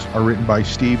songs are written by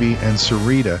Stevie and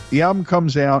Sarita. The album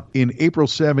comes out in April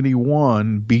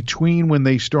 71. Between when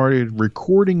they started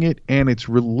recording it and its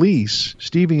release,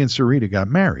 Stevie and Sarita got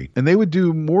married. And they would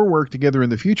do more work together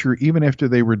in the future even after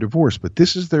they were divorced. But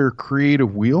this is their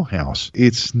creative wheelhouse.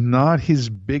 It's not his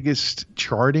biggest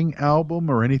charting album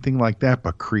or anything like that,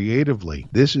 but creatively,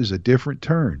 this is a different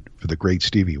turn for the great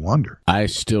Stevie Wonder. I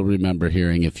still remember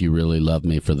hearing If You Really Love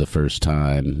Me for the first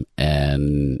time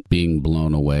and being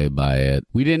blown away by it.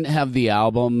 We didn't have the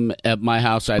album at my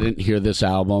house. I didn't hear this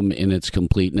album in its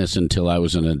completeness until I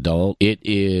was an adult. It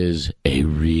is a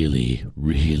really,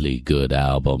 really good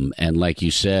album. And like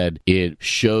you said, it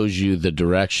shows you the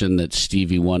direction that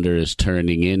Stevie Wonder is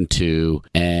turning into,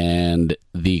 and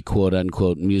the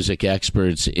quote-unquote music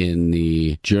experts in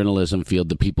the journalism field,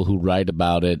 the people who write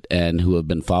about it and who have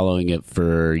been following it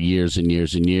for years and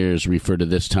years and years, refer to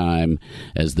this time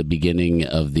as the beginning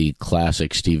of the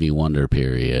classic Stevie Wonder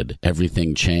period.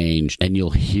 Everything changed, and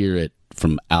you'll hear it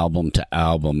from album to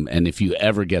album. And if you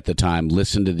ever get the time,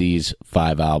 listen to these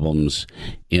 5 albums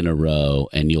in a row,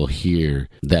 and you'll hear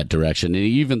that direction. And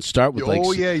you even start with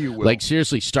you will. Like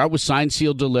seriously, start with Signed,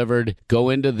 Sealed, Delivered, go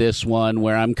into this one,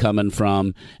 Where I'm Coming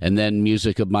From, and then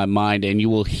Music of My Mind, and you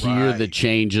will hear the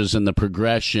changes and the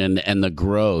progression and the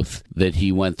growth that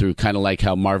he went through, kind of like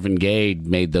how Marvin Gaye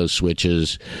made those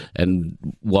switches. And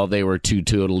while they were two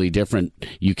totally different,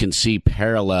 you can see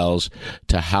parallels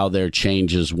to how their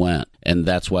changes went. And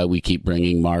that's why we keep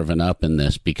bringing Marvin up in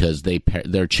this, because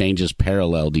their changes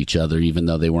paralleled each other, even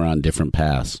though they were on different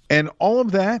paths. And all of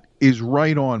that is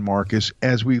right on, Marcus,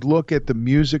 as we look at the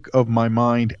Music of My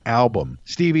Mind album.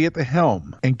 Stevie at the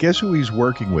helm. And guess who he's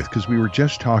working with? Because we were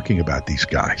just talking about these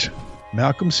guys.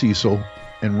 Malcolm Cecil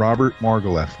and Robert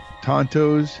Margouleff.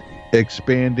 Tonto's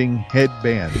Expanding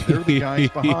Headband. They're the guys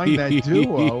behind that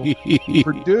duo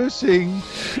producing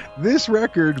this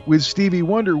record with Stevie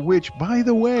Wonder, which, by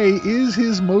the way, is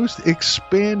his most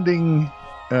expanding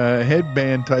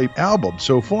headband type album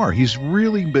so far. He's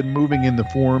really been moving in the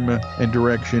form and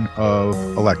direction of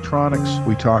electronics.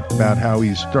 We talked about how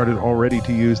he started already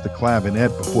to use the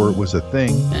clavinet before it was a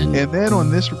thing. And then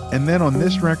on this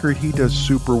record he does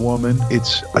Superwoman.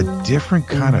 It's a different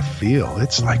kind of feel.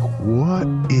 It's like, what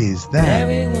is that?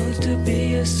 Mary wants to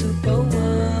be a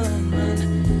superwoman,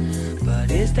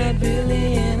 but is that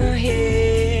really in her head?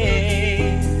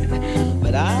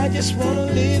 But I just want to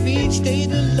live each day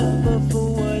to love her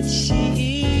for what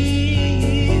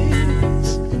she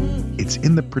is. It's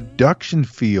in the production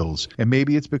feels, and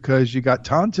maybe it's because you got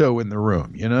Tonto in the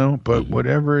room, but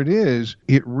whatever it is,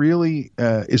 it really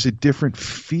is a different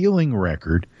feeling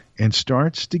record and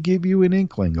starts to give you an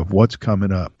inkling of what's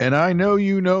coming up. And I know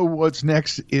you know what's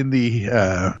next in the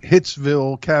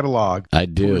Hitsville catalog. I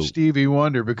do. For Stevie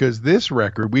Wonder, because this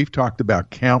record we've talked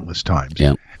about countless times.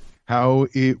 Yeah. How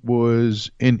it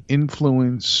was an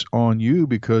influence on you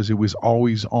because it was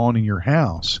always on in your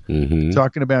house. Mm-hmm.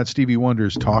 Talking about Stevie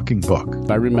Wonder's Talking Book.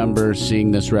 I remember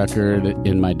seeing this record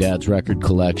in my dad's record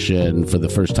collection for the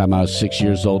first time. I was 6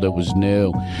 years old. It was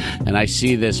new. And I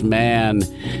see this man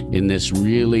in this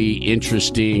really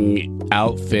interesting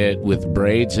outfit with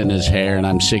braids in his hair, and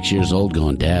I'm 6 years old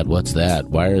going, Dad, what's that?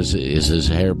 Why is his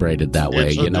hair braided that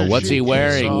way? What's he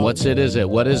wearing? What is it?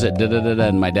 Da-da-da-da.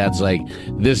 And my dad's like,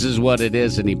 this is what it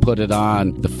is, and he put it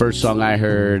on. The first song I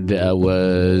heard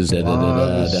was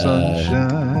the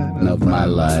Sunshine of My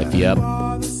Life. Yep.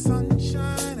 The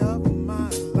sunshine of my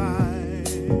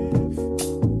life.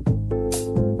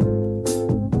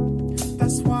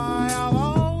 That's why I'll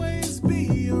always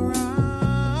be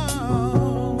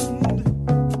around.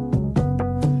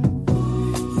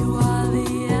 You are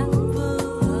the apple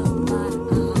of my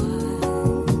eye.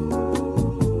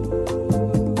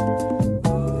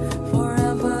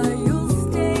 Forever you'll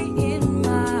stay in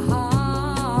my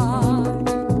heart.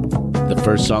 The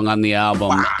first song on the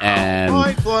album, and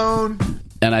Mind blown.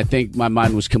 And I think my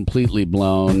mind was completely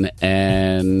blown,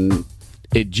 and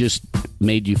it just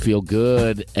made you feel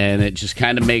good, and it just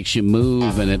kind of makes you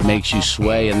move, and it makes you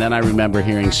sway. And then I remember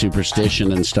hearing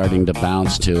Superstition and starting to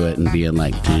bounce to it and being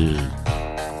like, dude.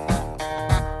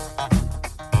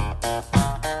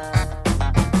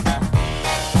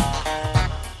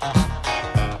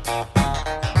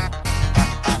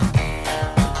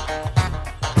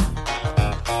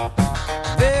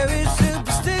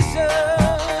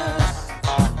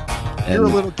 You're a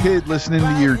little kid listening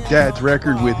to your dad's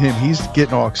record with him. He's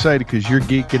getting all excited because you're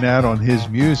geeking out on his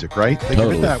music, right? Think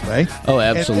of it that way. Oh,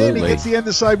 And absolutely. then he gets the end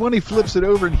of side one, he flips it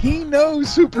over, and he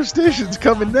knows Superstition's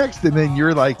coming next. And then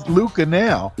you're like, Luca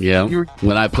now. Yeah. You're-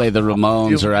 When I play the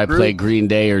Ramones or I play Green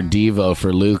Day or Devo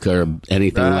for Luca or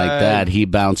anything like Right. that, he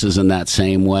bounces in that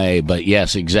same way. But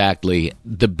yes, exactly.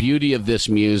 The beauty of this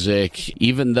music,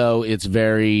 even though it's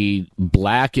very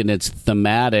black in its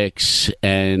thematics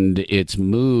and its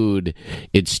mood,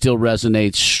 it still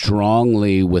resonates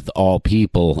strongly with all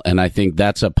people. And I think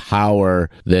that's a power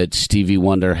that Stevie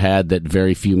Wonder had that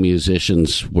very few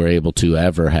musicians were able to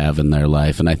ever have in their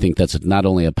life. And I think that's not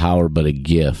only a power, but a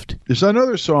gift. There's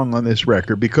another song on this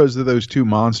record because of those two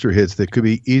monster hits that could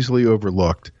be easily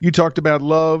overlooked. You talked about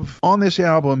love. On this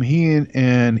album, he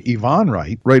and Yvonne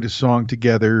Wright write a song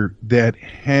together that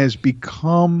has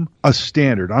become a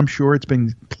standard. I'm sure it's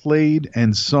been played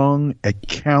and sung at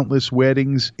countless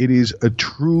weddings. It is a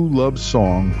true love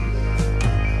song.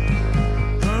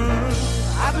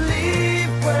 I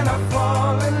believe when I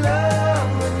fall in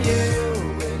love with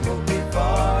you, it will be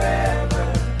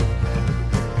forever.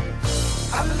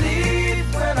 I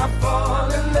believe when I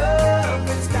fall in love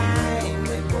with time,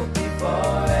 it will be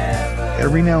forever.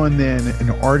 Every now and then, an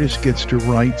artist gets to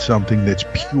write something that's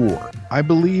pure. I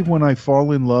believe when I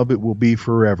fall in love, it will be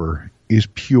forever is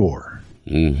pure.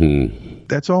 Mm-hmm.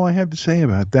 That's all I have to say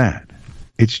about that.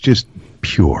 It's just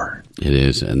pure. It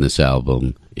is, and this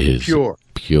album is Pure.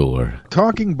 pure.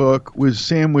 Talking Book was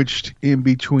sandwiched in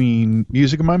between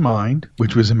Music of My Mind,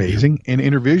 which was amazing, and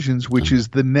Intervisions, which is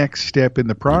the next step in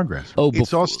the progress. Oh, It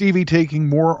saw Stevie taking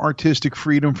more artistic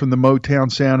freedom from the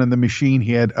Motown sound and the machine.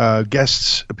 He had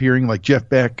guests appearing like Jeff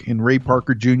Beck and Ray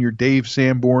Parker Jr., Dave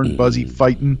Sanborn, Buzzy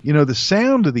Fightin. You know, the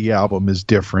sound of the album is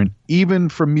different, even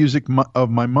from Music of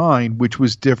My Mind, which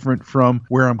was different from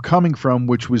Where I'm Coming From,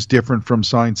 which was different from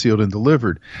Signed, Sealed, and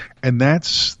Delivered. And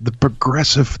that's the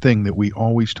progressive thing that we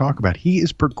always talk about. He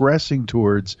is progressing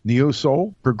towards neo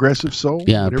soul, progressive soul,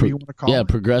 Yeah, whatever you want to call it.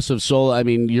 progressive soul. I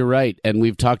mean, you're right, and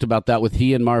we've talked about that with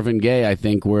he and Marvin Gaye. I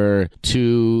think were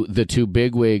the two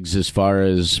bigwigs as far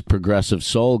as progressive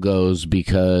soul goes,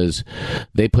 because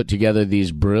they put together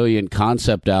these brilliant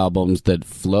concept albums that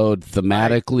flowed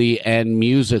thematically and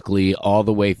musically all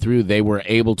the way through. They were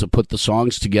able to put the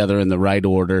songs together in the right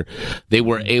order. They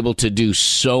were able to do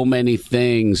so many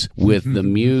things with the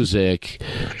music.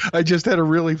 I just had a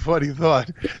really funny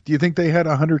thought. Do you think they had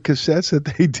 100 cassettes that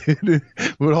they did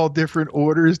with all different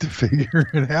orders to figure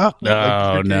it out?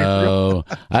 No, no.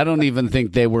 I don't even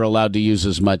think they were allowed to use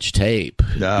as much tape.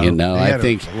 No, You know, they I had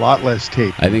think a lot less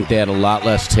tape. I think they had a lot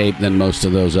less tape than most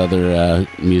of those other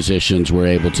musicians were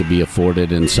able to be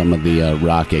afforded in some of the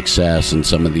rock excess and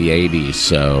some of the 80s.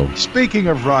 So, Speaking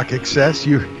of rock excess,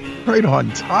 you're right on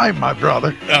time, my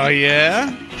brother. oh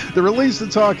yeah, The release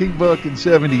of Talking Book in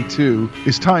 72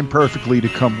 is timed perfectly to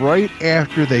come right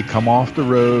after they come off the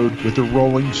road with the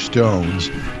Rolling Stones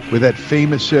with that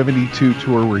famous 72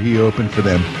 tour where he opened for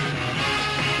them.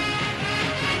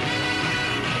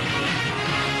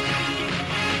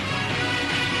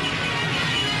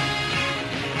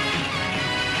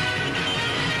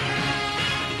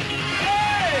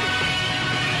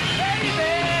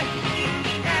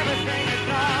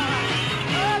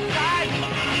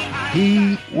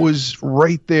 He was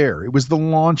right there. It was the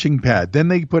launching pad. Then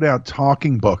they put out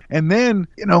Talking Book. And then,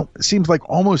 you know, it seems like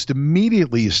almost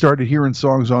immediately you started hearing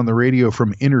songs on the radio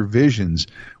from Intervisions.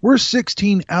 We're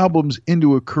 16 albums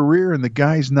into a career, and the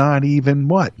guy's not even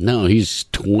what? no, he's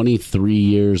 23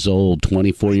 years old,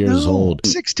 24 years No, old.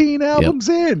 16 albums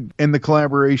in. And the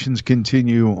collaborations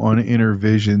continue on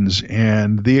Intervisions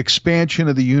and the expansion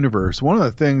of the universe. One of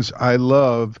the things I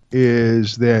love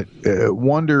is that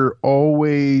Wonder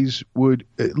always would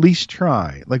at least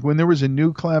try. Like when there was a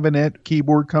new clavinet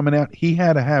keyboard coming out, he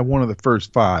had to have one of the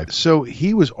first five. So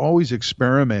he was always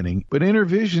experimenting. But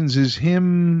Intervisions is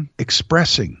him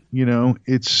expressing, you know,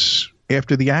 it's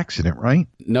after the accident, right?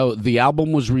 No, the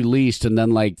album was released, and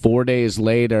then like 4 days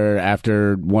later,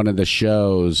 after one of the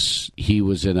shows, he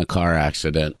was in a car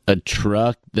accident. A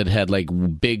truck that had like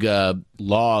big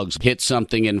logs hit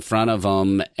something in front of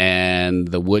him, and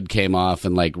the wood came off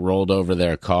and like rolled over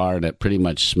their car, and it pretty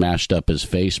much smashed up his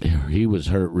face. He was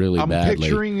hurt really I'm badly.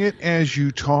 picturing it as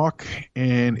you talk,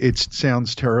 and it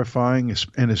sounds terrifying,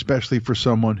 and especially for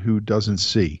someone who doesn't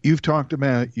see. You've talked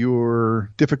about your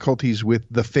difficulties with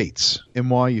the fates and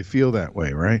why you feel that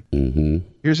way, right? Mm-hmm.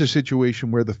 Here's a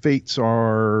situation where the fates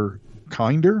are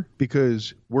kinder,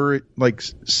 because were it like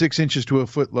 6 inches to a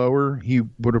foot lower, he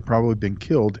would have probably been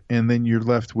killed. And then you're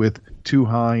left with Too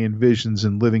High and Visions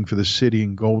and Living for the City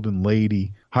and Golden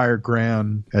Lady Higher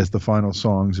Ground as the final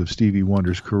songs of Stevie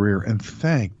Wonder's career. And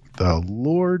thank the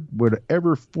Lord,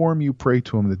 whatever form you pray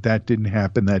to him, that didn't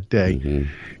happen that day.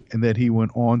 And that he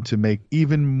went on to make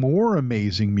even more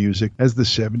amazing music as the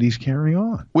 70s carry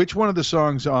on. Which one of the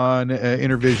songs on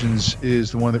Innervisions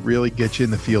is the one that really gets you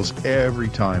in the feels every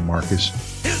time, Marcus?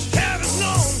 His hair is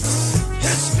long,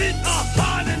 his feet are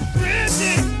hard and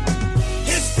gritty.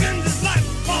 He spends his life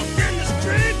walking the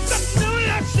streets of New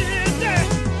York City.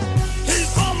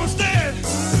 He's almost dead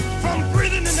from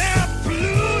breathing in air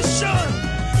pollution.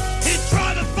 He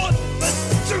tried to vote, but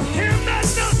to him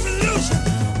there's no solution.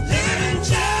 Living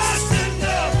just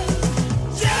enough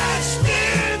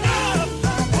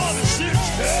for the shit.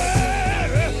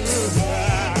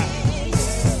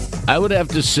 I would have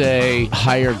to say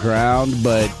Higher Ground,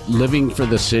 but Living for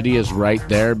the City is right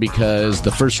there because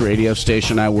the first radio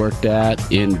station I worked at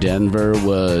in Denver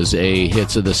was a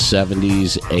hits of the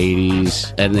 70s,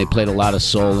 80s, and they played a lot of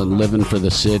soul, and Living for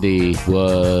the City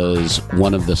was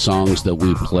one of the songs that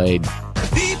we played.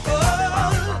 People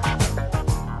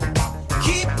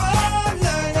keep on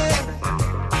learning.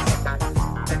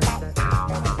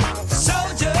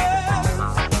 Soldiers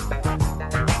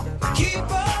keep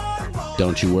on walking.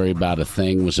 Don't You Worry About a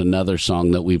Thing was another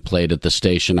song that we played at the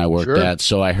station I worked Sure. at.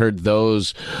 So I heard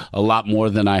those a lot more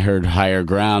than I heard Higher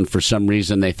Ground. For some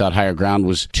reason, they thought Higher Ground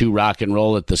was too rock and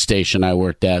roll at the station I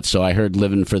worked at. So I heard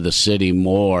Living for the City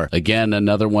more. Again,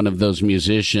 another one of those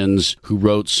musicians who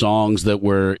wrote songs that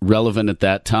were relevant at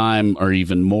that time are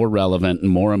even more relevant and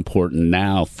more important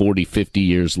now, 40, 50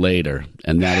 years later.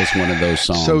 And that is one of those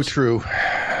songs. So true.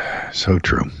 So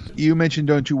true. You mentioned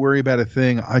Don't You Worry About a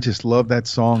Thing. I just love that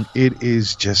song. It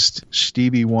is just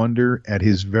Stevie Wonder at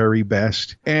his very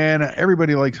best. And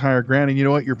everybody likes Higher Ground. And you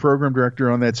know what? Your program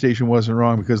director on that station wasn't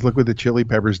wrong because look what the Chili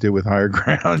Peppers did with Higher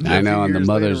Ground. I know, on the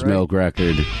Mother's Milk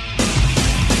record.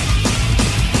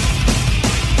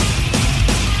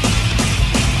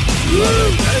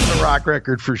 That is a rock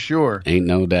record for sure. Ain't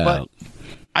no doubt.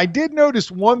 I did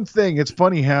notice one thing. It's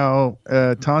funny how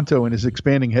Tonto and his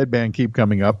expanding headband keep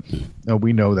coming up. No,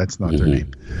 we know that's not their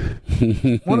name.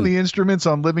 One of the instruments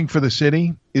on Living for the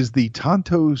City is the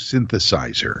Tonto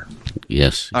synthesizer.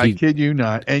 Yes. I kid you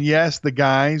not. And yes, the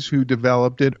guys who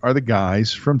developed it are the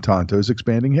guys from Tonto's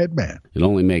expanding headband. It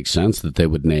only makes sense that they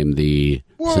would name the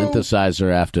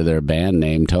synthesizer after their band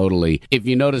name, totally. If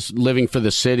you notice Living for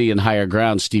the City and Higher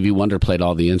Ground, Stevie Wonder played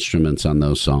all the instruments on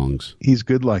those songs. He's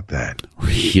good like that.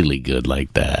 Really good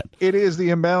like that. It is the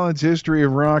imbalanced history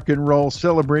of rock and roll,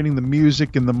 celebrating the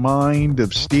music and the mind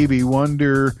of Stevie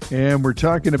Wonder. And we're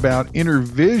talking about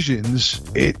Innervisions.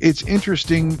 It's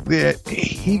interesting that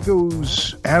he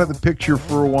goes out of the picture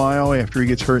for a while after he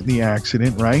gets hurt in the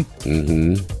accident, right?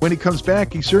 Mm-hmm. When he comes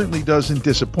back, he certainly doesn't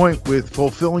disappoint with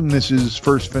fulfilling this his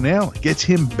first finale. Gets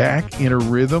him back in a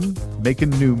rhythm,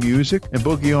 making new music. And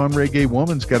Boogie on Reggae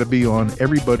Woman's got to be on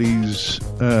everybody's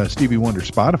Stevie Wonder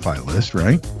Spotify list,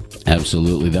 right?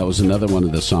 Absolutely. That was another one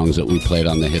of the songs that we played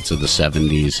on the hits of the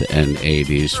 70s and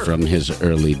 80s from his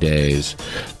early days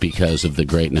because of the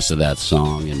greatness of that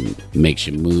song, and it makes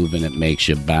you move and it makes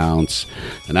you bounce.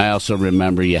 And I also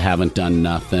remember You Haven't Done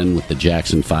Nothing with the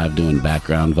Jackson 5 doing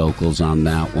background vocals on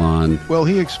that one. Well,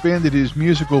 he expanded his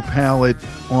musical palette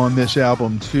on this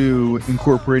album too,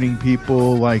 incorporating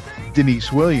people like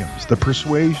Denise Williams, The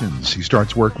Persuasions. He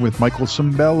starts working with Michael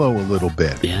Sembello a little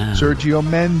bit. Yeah. Sergio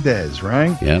Mendes,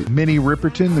 right? Yep. Minnie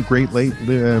Riperton, the great late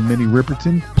Minnie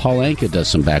Riperton. Paul Anka does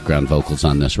some background vocals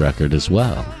on this record as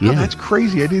well. Oh, that's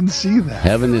crazy. I didn't see that.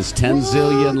 Heaven is 10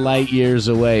 zillion light years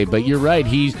away. But you're right.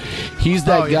 He's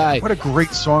that guy. What a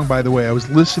great song, by the way. I was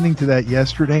listening to that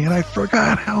yesterday, and I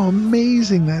forgot how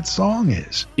amazing that song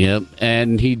is. Yep.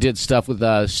 And he did stuff with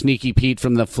Sneaky Pete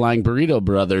from the Flying Burrito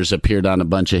Brothers, appeared on a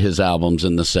bunch of his albums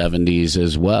in the 70s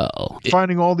as well.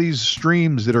 Finding all these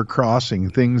streams that are crossing,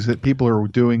 things that people are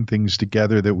doing things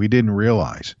together that we didn't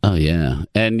realize. Oh, yeah.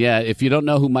 And yeah, if you don't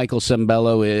know who Michael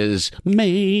Sembello is,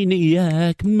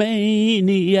 maniac,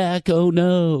 oh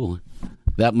no.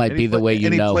 That might be the way you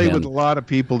know him. And he played with a lot of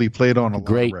people. He played on a lot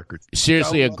of records.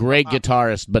 Seriously, a great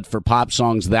guitarist, but for pop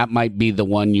songs, that might be the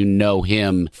one you know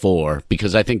him for,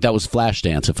 because I think that was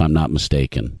Flashdance, if I'm not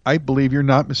mistaken. I believe you're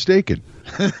not mistaken.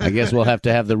 I guess we'll have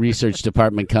to have the research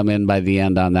department come in by the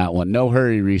end on that one. No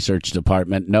hurry, research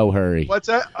department. No hurry. What's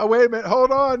that? Oh, wait a minute.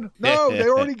 Hold on. No, they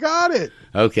already got it.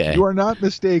 Okay. You are not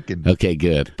mistaken. Okay,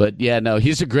 good. But yeah, no,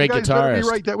 he's a great you guys better guitarist. be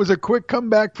right. That was a quick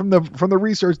comeback from the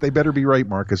research. They better be right,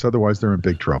 Marcus. Otherwise, they're in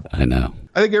big trouble. I know.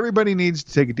 I think everybody needs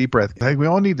to take a deep breath. I think we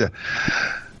all need to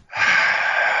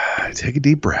take a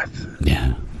deep breath.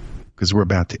 Yeah. because we're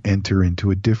about to enter into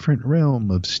a different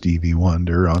realm of Stevie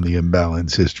Wonder on the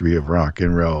Imbalanced History of Rock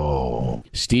and Roll.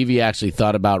 Stevie actually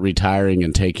thought about retiring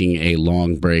and taking a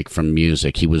long break from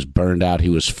music. He was burned out. He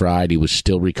was fried. He was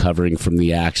still recovering from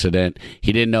the accident.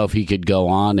 He didn't know if he could go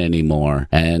on anymore,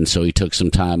 and so he took some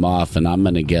time off, and I'm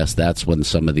going to guess that's when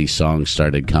some of these songs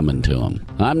started coming to him.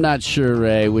 I'm not sure,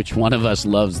 Ray, which one of us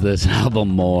loves this album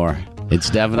more. It's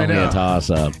definitely a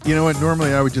toss-up. You know what?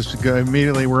 Normally I would just go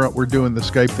immediately, we're doing the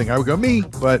Skype thing. I would go, me.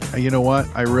 But you know what?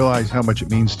 I realize how much it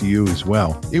means to you as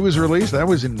well. It was released, I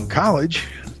was in college,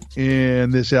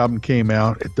 and this album came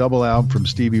out, a double album from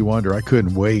Stevie Wonder. I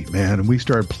couldn't wait, man. And we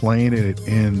started playing it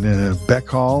in Beck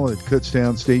Hall at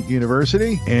Kutztown State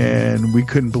University, and we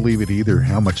couldn't believe it either,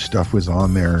 how much stuff was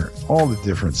on there. All the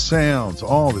different sounds,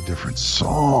 all the different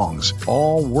songs,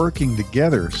 all working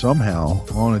together somehow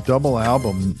on a double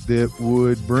album that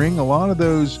would bring a lot of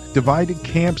those divided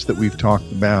camps that we've talked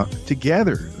about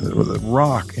together. The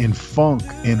rock and funk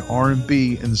and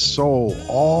R&B and soul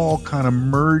all kind of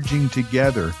merging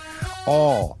together.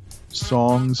 All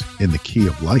songs in the key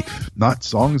of life, not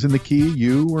songs in the key of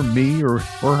you or me or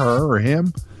her or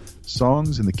him.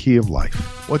 Songs in the key of life.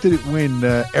 What did it win?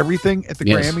 Everything at the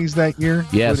Grammys that year?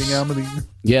 Yes. Including album of the year?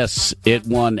 Yes, it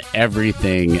won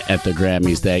everything at the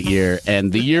Grammys that year.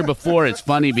 And the year before, it's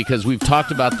funny because we've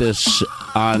talked about this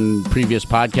on previous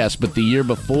podcasts, but the year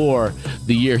before,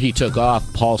 the year he took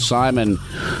off, Paul Simon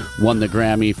won the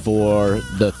Grammy for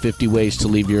the 50 Ways to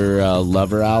Leave Your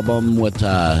Lover album.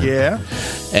 Yeah.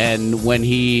 And when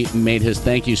he made his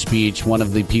thank you speech, one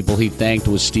of the people he thanked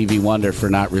was Stevie Wonder for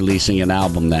not releasing an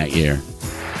album that year.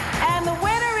 And the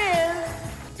winner is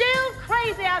still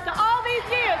crazy after all these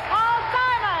years, Paul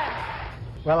Simon.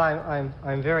 Well,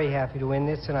 I'm very happy to win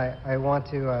this, and I want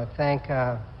to thank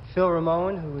Phil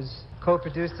Ramone, who has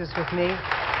co-produced this with me.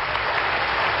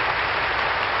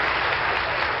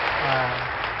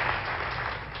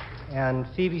 And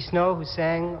Phoebe Snow, who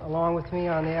sang along with me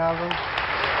on the album.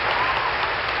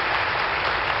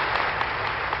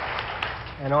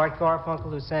 And Art Garfunkel,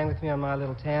 who sang with me on My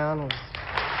Little Town.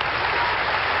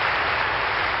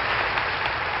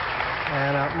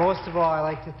 And most of all, I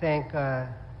like to thank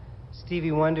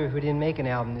Stevie Wonder, who didn't make an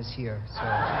album this year. So.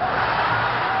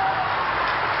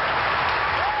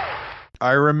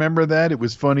 I remember that. It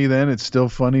was funny then. It's still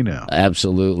funny now.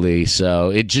 Absolutely. So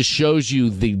it just shows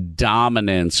you the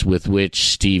dominance with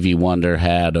which Stevie Wonder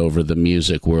had over the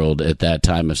music world at that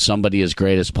time. If somebody as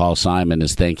great as Paul Simon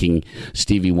is thanking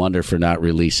Stevie Wonder for not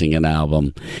releasing an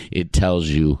album, it tells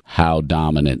you how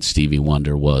dominant Stevie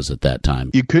Wonder was at that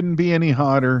time. You couldn't be any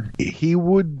hotter. He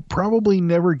would probably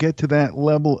never get to that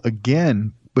level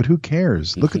again. But who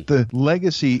cares? Look at the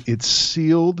legacy it's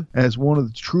sealed as one of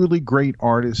the truly great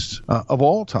artists of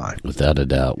all time. Without a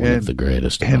doubt, one of the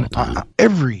greatest of all time.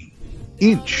 Every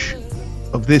inch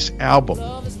of this album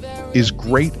is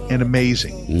great and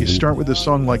amazing. You start with a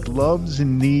song like Love's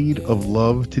in Need of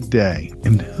Love Today.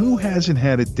 And who hasn't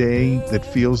had a day that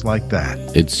feels like that?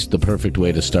 It's the perfect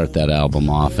way to start that album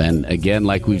off. And again,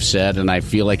 like we've said, and I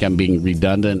feel like I'm being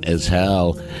redundant as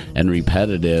hell and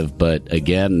repetitive, but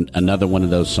again, another one of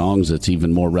those songs that's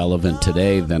even more relevant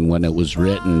today than when it was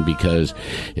written, because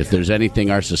if there's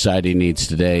anything our society needs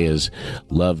today is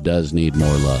love does need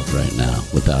more love right now,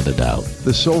 without a doubt.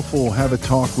 The soulful Have a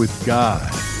Talk with God.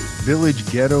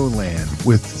 Village Ghetto Land,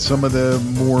 with some of the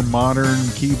more modern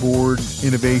keyboard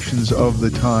innovations of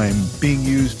the time being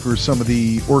used for some of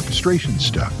the orchestration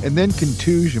stuff. And then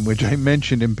Contusion, which I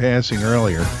mentioned in passing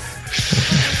earlier.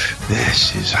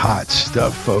 This is hot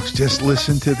stuff, folks. Just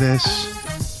listen to this.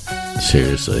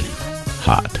 Seriously,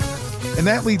 hot. And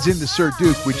that leads into Sir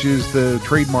Duke, which is the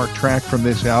trademark track from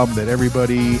this album that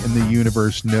everybody in the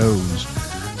universe knows,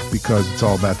 because it's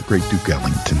all about the great Duke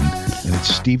Ellington, and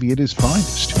it's Stevie at his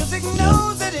finest. Music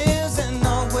knows it is and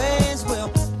always will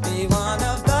be one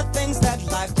of the things that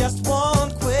life just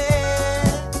won't quit.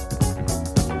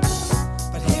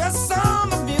 But here's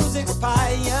some of music's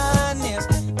pioneers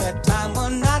that time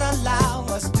will not allow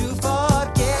us to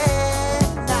forget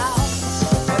now.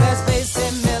 Well, there's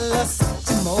Basie Miller,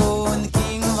 Timo, and the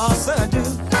king of all Sir Duke.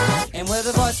 And with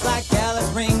a voice like Alice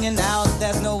ringing out,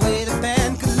 there's no way the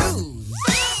band can lose.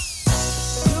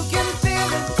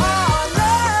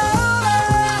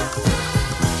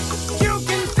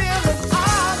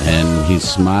 And he's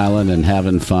smiling and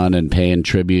having fun and paying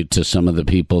tribute to some of the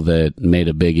people that made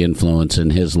a big influence in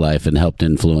his life and helped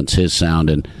influence his sound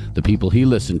and the people he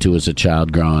listened to as a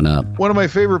child growing up. One of my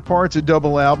favorite parts of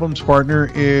double albums, partner,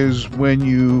 is when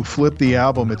you flip the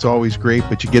album. It's always great,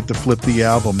 but you get to flip the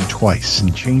album twice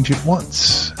and change it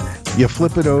once. You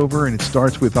flip it over and it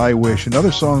starts with I Wish.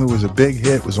 Another song that was a big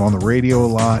hit, was on the radio a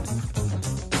lot.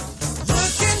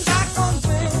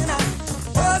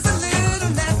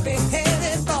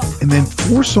 And then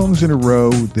 4 songs in a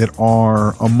row that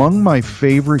are among my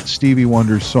favorite Stevie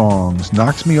Wonder songs.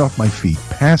 Knocks Me Off My Feet,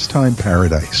 Pastime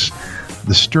Paradise.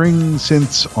 The string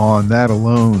synths on that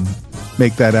alone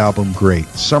make that album great.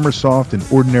 Summersoft and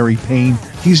Ordinary Pain.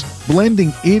 He's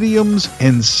blending idioms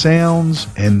and sounds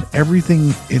and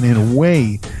everything in a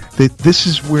way that this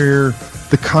is where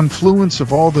the confluence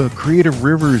of all the creative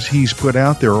rivers he's put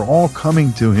out there are all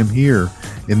coming to him here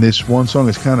in this one song.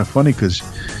 It's kind of funny because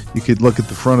you could look at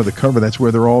the front of the cover. That's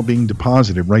where they're all being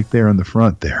deposited, right there in the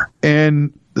front there.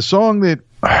 And the song that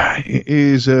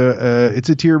is it's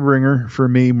a tear bringer for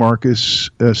me, Marcus.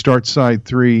 Starts side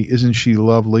 3. Isn't She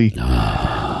Lovely?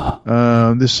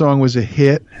 This song was a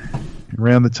hit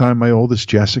around the time my oldest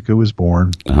Jessica was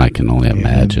born. I can only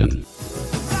imagine.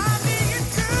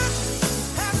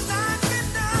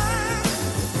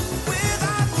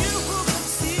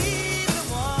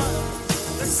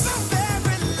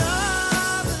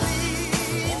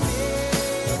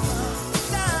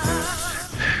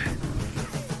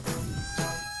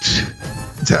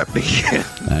 It's happening again.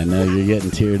 I know you're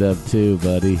getting teared up too,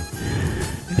 buddy.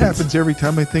 It happens every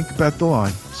time I think about the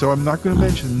line, so I'm not going to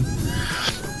mention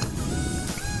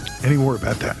any more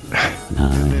about that.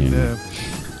 And then,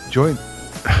 joy,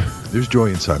 there's joy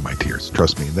inside my tears.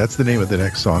 Trust me. That's the name of the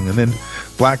next song. And then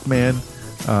Black Man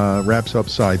wraps up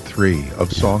side 3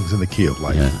 of Songs in the Key of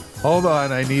Life. Yeah. Hold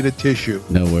on, I need a tissue.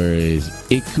 No worries.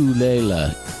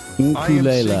 Ukulele.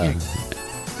 Ukulele.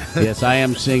 Yes, I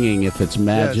am singing. If it's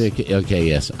magic. Yes. Okay,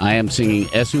 yes. I am singing.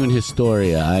 Es un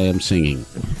Historia. I am singing.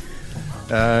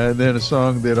 And then a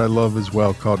song that I love as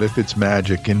well called If It's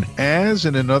Magic. And As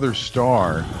in Another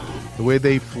Star, the way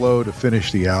they flow to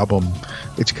finish the album,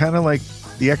 it's kind of like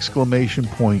the exclamation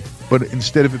point, but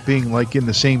instead of it being like in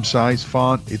the same size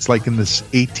font, it's like in this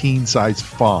 18 size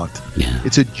font. Yeah.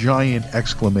 It's a giant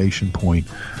exclamation point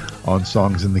on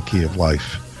Songs in the Key of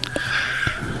Life.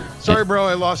 Sorry, bro,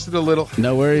 I lost it a little.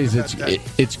 No worries.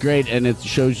 It's great, and it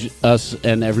shows us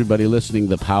and everybody listening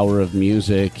the power of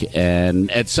music.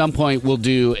 And at some point, we'll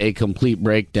do a complete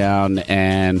breakdown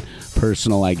and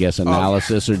personal, I guess,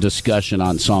 analysis or discussion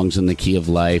on Songs in the Key of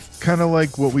Life. Kind of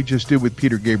like what we just did with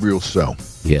Peter Gabriel's So.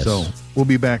 Yes. So we'll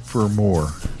be back for more.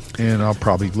 And I'll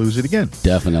probably lose it again.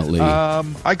 Definitely.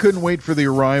 I couldn't wait for the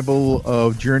arrival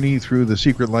of Journey Through the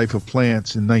Secret Life of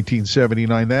Plants in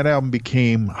 1979. That album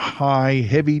became high,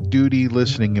 heavy-duty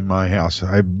listening in my house.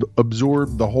 I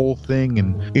absorbed the whole thing,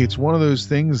 and it's one of those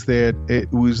things that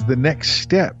it was the next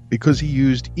step because he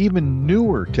used even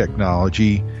newer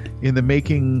technology in the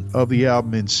making of the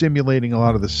album and simulating a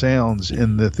lot of the sounds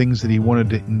and the things that he wanted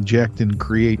to inject and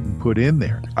create and put in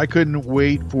there. I couldn't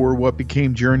wait for what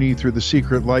became Journey Through the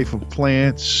Secret Life of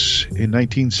Plants in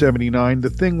 1979. The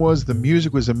thing was, the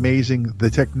music was amazing. The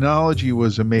technology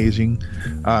was amazing.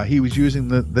 He was using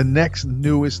the next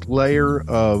newest layer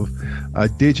of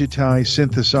digitized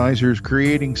synthesizers,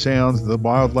 creating sounds, the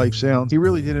wildlife sounds. He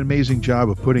really did an amazing job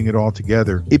of putting it all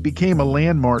together. It became a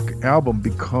landmark album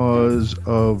because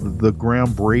of the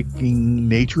groundbreaking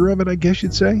nature of it, I guess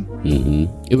you'd say.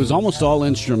 Mm-hmm. It was almost all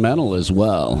instrumental as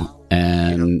well.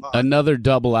 And another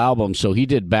double album. So he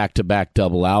did back-to-back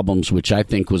double albums, which I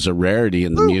think was a rarity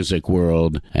in the music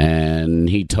world. And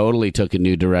he totally took a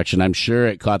new direction. I'm sure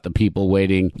it caught the people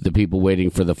waiting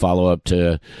for the follow-up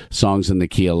to Songs in the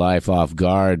Key of Life off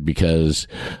guard because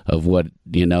of what,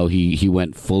 he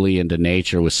went fully into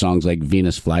nature with songs like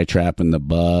Venus Flytrap and the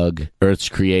Bug, Earth's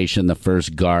Creation, The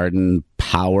First Garden,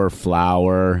 Power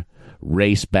Flower,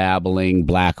 Race Babbling,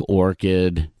 Black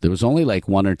Orchid. There was only like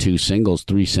 1 or 2 singles,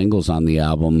 3 singles on the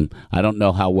album. I don't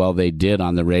know how well they did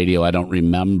on the radio. I don't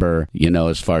remember,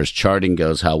 as far as charting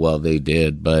goes, how well they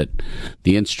did, but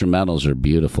the instrumentals are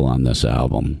beautiful on this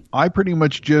album. I pretty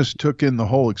much just took in the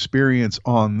whole experience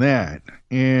on that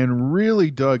and really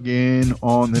dug in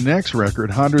on the next record,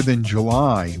 Hotter Than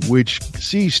July, which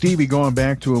sees Stevie going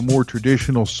back to a more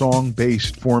traditional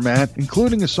song-based format,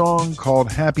 including a song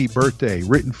called Happy Birthday,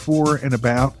 written for and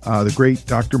about the great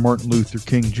Dr. Martin Luther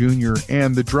King Jr.,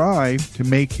 and the drive to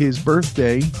make his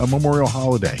birthday a memorial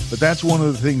holiday. But that's one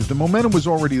of the things. The momentum was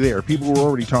already there. People were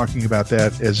already talking about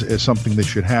that as something that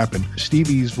should happen.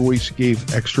 Stevie's voice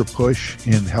gave extra push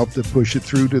and helped to push it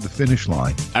through to the finish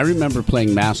line. I remember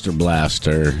playing Master Blaster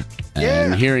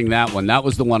and hearing that one. That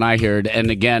was the one I heard.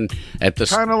 And again, at the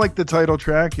kind of like the title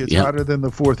track, it's hotter than the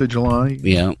 4th of July.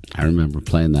 Yeah, I remember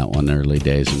playing that one early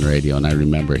days in radio, and I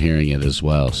remember hearing it as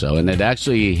well. So, and it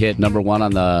actually hit number 1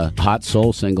 on the Hot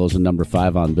Soul singles and number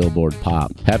 5 on Billboard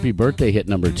Pop. Happy Birthday hit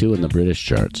number 2 in the British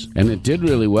charts, and it did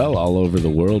really well all over the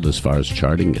world as far as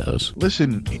charting goes.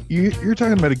 Listen, you're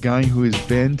talking about a guy who has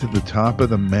been to the top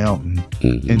of the mountain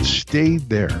and stayed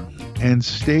there and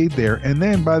stayed there. And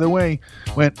then, by the way,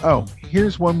 went, oh,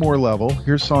 here's one more level.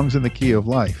 Here's Songs in the Key of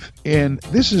Life. And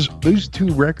these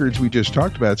two records we just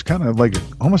talked about, it's kind of like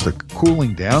almost a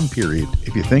cooling down period,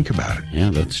 if you think about it. Yeah,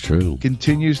 that's true.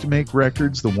 Continues to make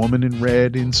records, The Woman in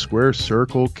Red, In Square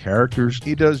Circle, Characters.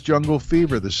 He does Jungle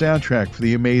Fever, the soundtrack for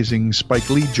the amazing Spike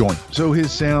Lee joint. So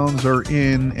his sounds are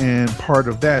in and part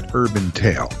of that urban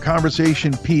tale.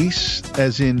 Conversation Piece,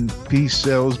 as in Peace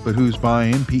Sells, but Who's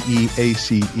Buying?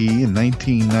 P-E-A-C-E in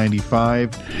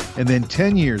 1995. And then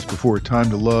 10 years before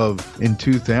Time to Love in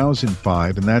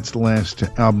 2005. And that's the last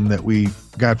album that we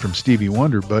got from Stevie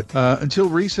Wonder. But until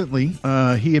recently,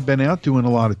 he had been out doing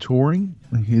a lot of touring.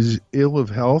 He's ill of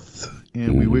health,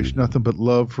 and we wish nothing but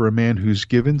love for a man who's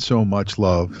given so much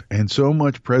love and so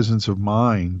much presence of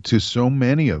mind to so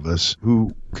many of us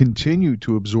who continue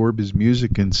to absorb his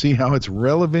music and see how it's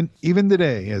relevant even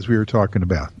today, as we were talking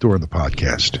about during the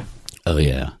podcast. Oh,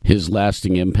 yeah. His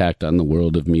lasting impact on the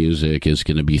world of music is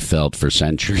going to be felt for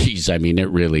centuries. I mean, it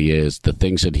really is. The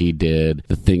things that he did,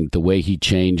 the way he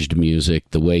changed music,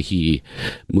 the way he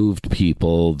moved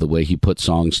people, the way he put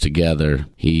songs together,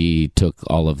 he took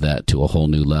all of that to a whole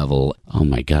new level. Oh,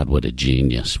 my God, what a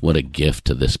genius. What a gift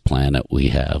to this planet we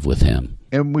have with him.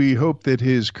 And we hope that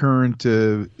his current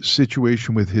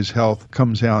situation with his health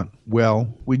comes out well.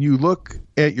 When you look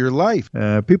at your life,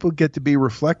 people get to be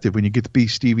reflective when you get to be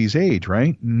Stevie's age,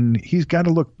 right? And he's got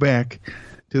to look back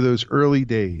to those early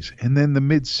days, and then the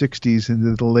mid-'60s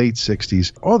into the late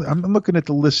 '60s. I'm looking at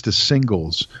the list of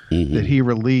singles that he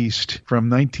released from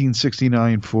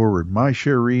 1969 forward. My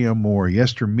Cherie Amour,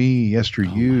 Yester Me, Yester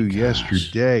You,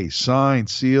 Yesterday, Signed,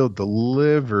 Sealed,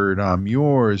 Delivered, I'm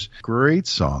Yours. Great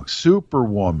songs.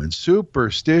 Superwoman,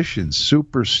 Superstition,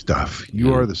 Super Stuff.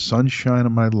 You Are the Sunshine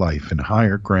of My Life, and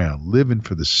Higher Ground, Living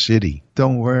for the City.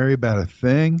 Don't worry about a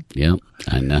thing. Yep,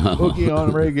 I know. Boogie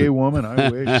on Reggae Woman, I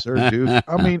wish, Sir Duke.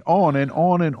 I mean, on and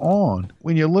on and on.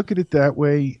 When you look at it that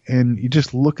way and you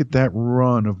just look at that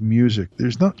run of music,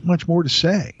 there's not much more to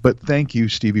say. But thank you,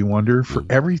 Stevie Wonder, for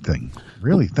everything.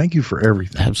 Really, thank you for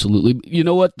everything. Absolutely. You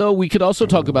know what, though? We could also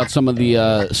talk about some of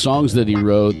the songs that he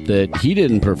wrote that he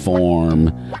didn't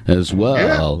perform as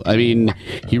well. Yeah. I mean,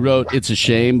 he wrote It's a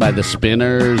Shame by the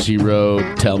Spinners. He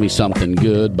wrote Tell Me Something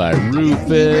Good by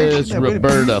Rufus,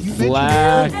 Roberta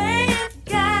Flack. Ain't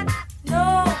got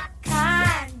no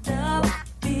kind of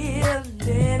feeling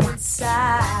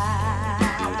inside.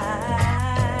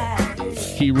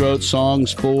 He wrote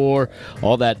songs for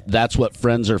all that That's What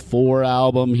Friends Are For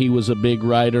album. He was a big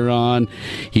writer on.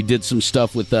 He did some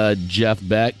stuff with Jeff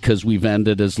Beck, Because We've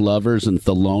Ended as Lovers, and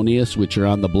Thelonious, which are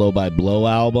on the Blow by Blow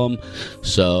album.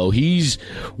 So he's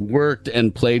worked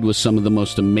and played with some of the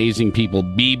most amazing people.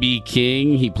 B.B.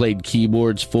 King, he played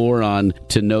keyboards for on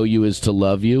To Know You Is to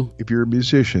Love You. If you're a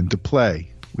musician, to play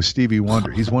with Stevie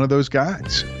Wonder, he's one of those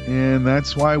guys. And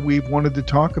that's why we've wanted to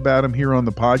talk about him here on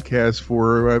the podcast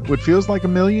for what feels like a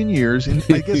million years. And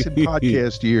I guess in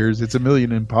podcast years, it's a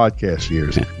million in podcast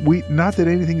years. Not that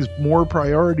anything is more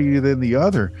priority than the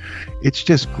other. It's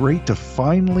just great to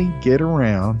finally get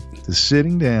around to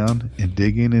sitting down and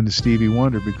digging into Stevie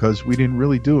Wonder, because we didn't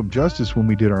really do him justice when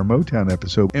we did our Motown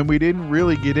episode. And we didn't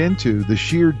really get into the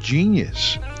sheer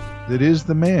genius that is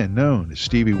the man known as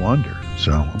Stevie Wonder.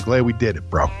 So I'm glad we did it,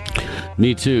 bro.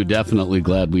 Me too. Definitely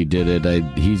glad we did it.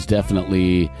 He's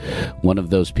definitely one of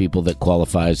those people that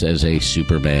qualifies as a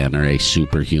Superman or a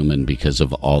superhuman because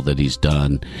of all that he's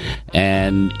done.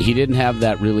 And he didn't have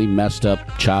that really messed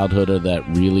up childhood or that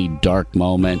really dark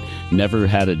moment. Never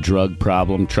had a drug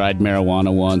problem. Tried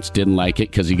marijuana once. Didn't like it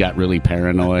because he got really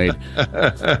paranoid.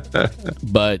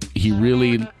 But he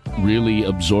really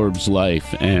absorbs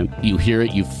life, and you hear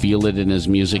it, you feel it in his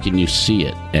music, and you see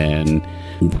it. And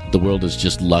the world is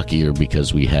just luckier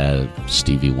because we have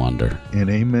Stevie Wonder. And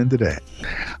amen to that.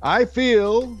 I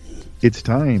feel it's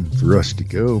time for us to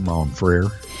go, mon frere.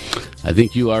 I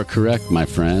think you are correct, my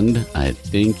friend. I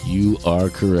think you are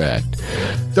correct.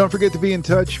 Don't forget to be in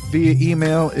touch via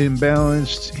email,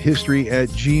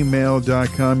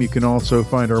 imbalancedhistory@gmail.com. You can also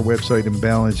find our website,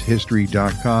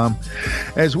 imbalancedhistory.com.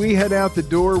 As we head out the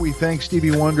door, we thank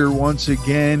Stevie Wonder once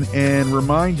again and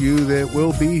remind you that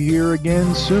we'll be here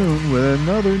again soon with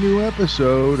another new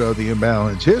episode of the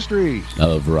Imbalanced History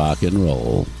of Rock and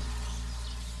Roll.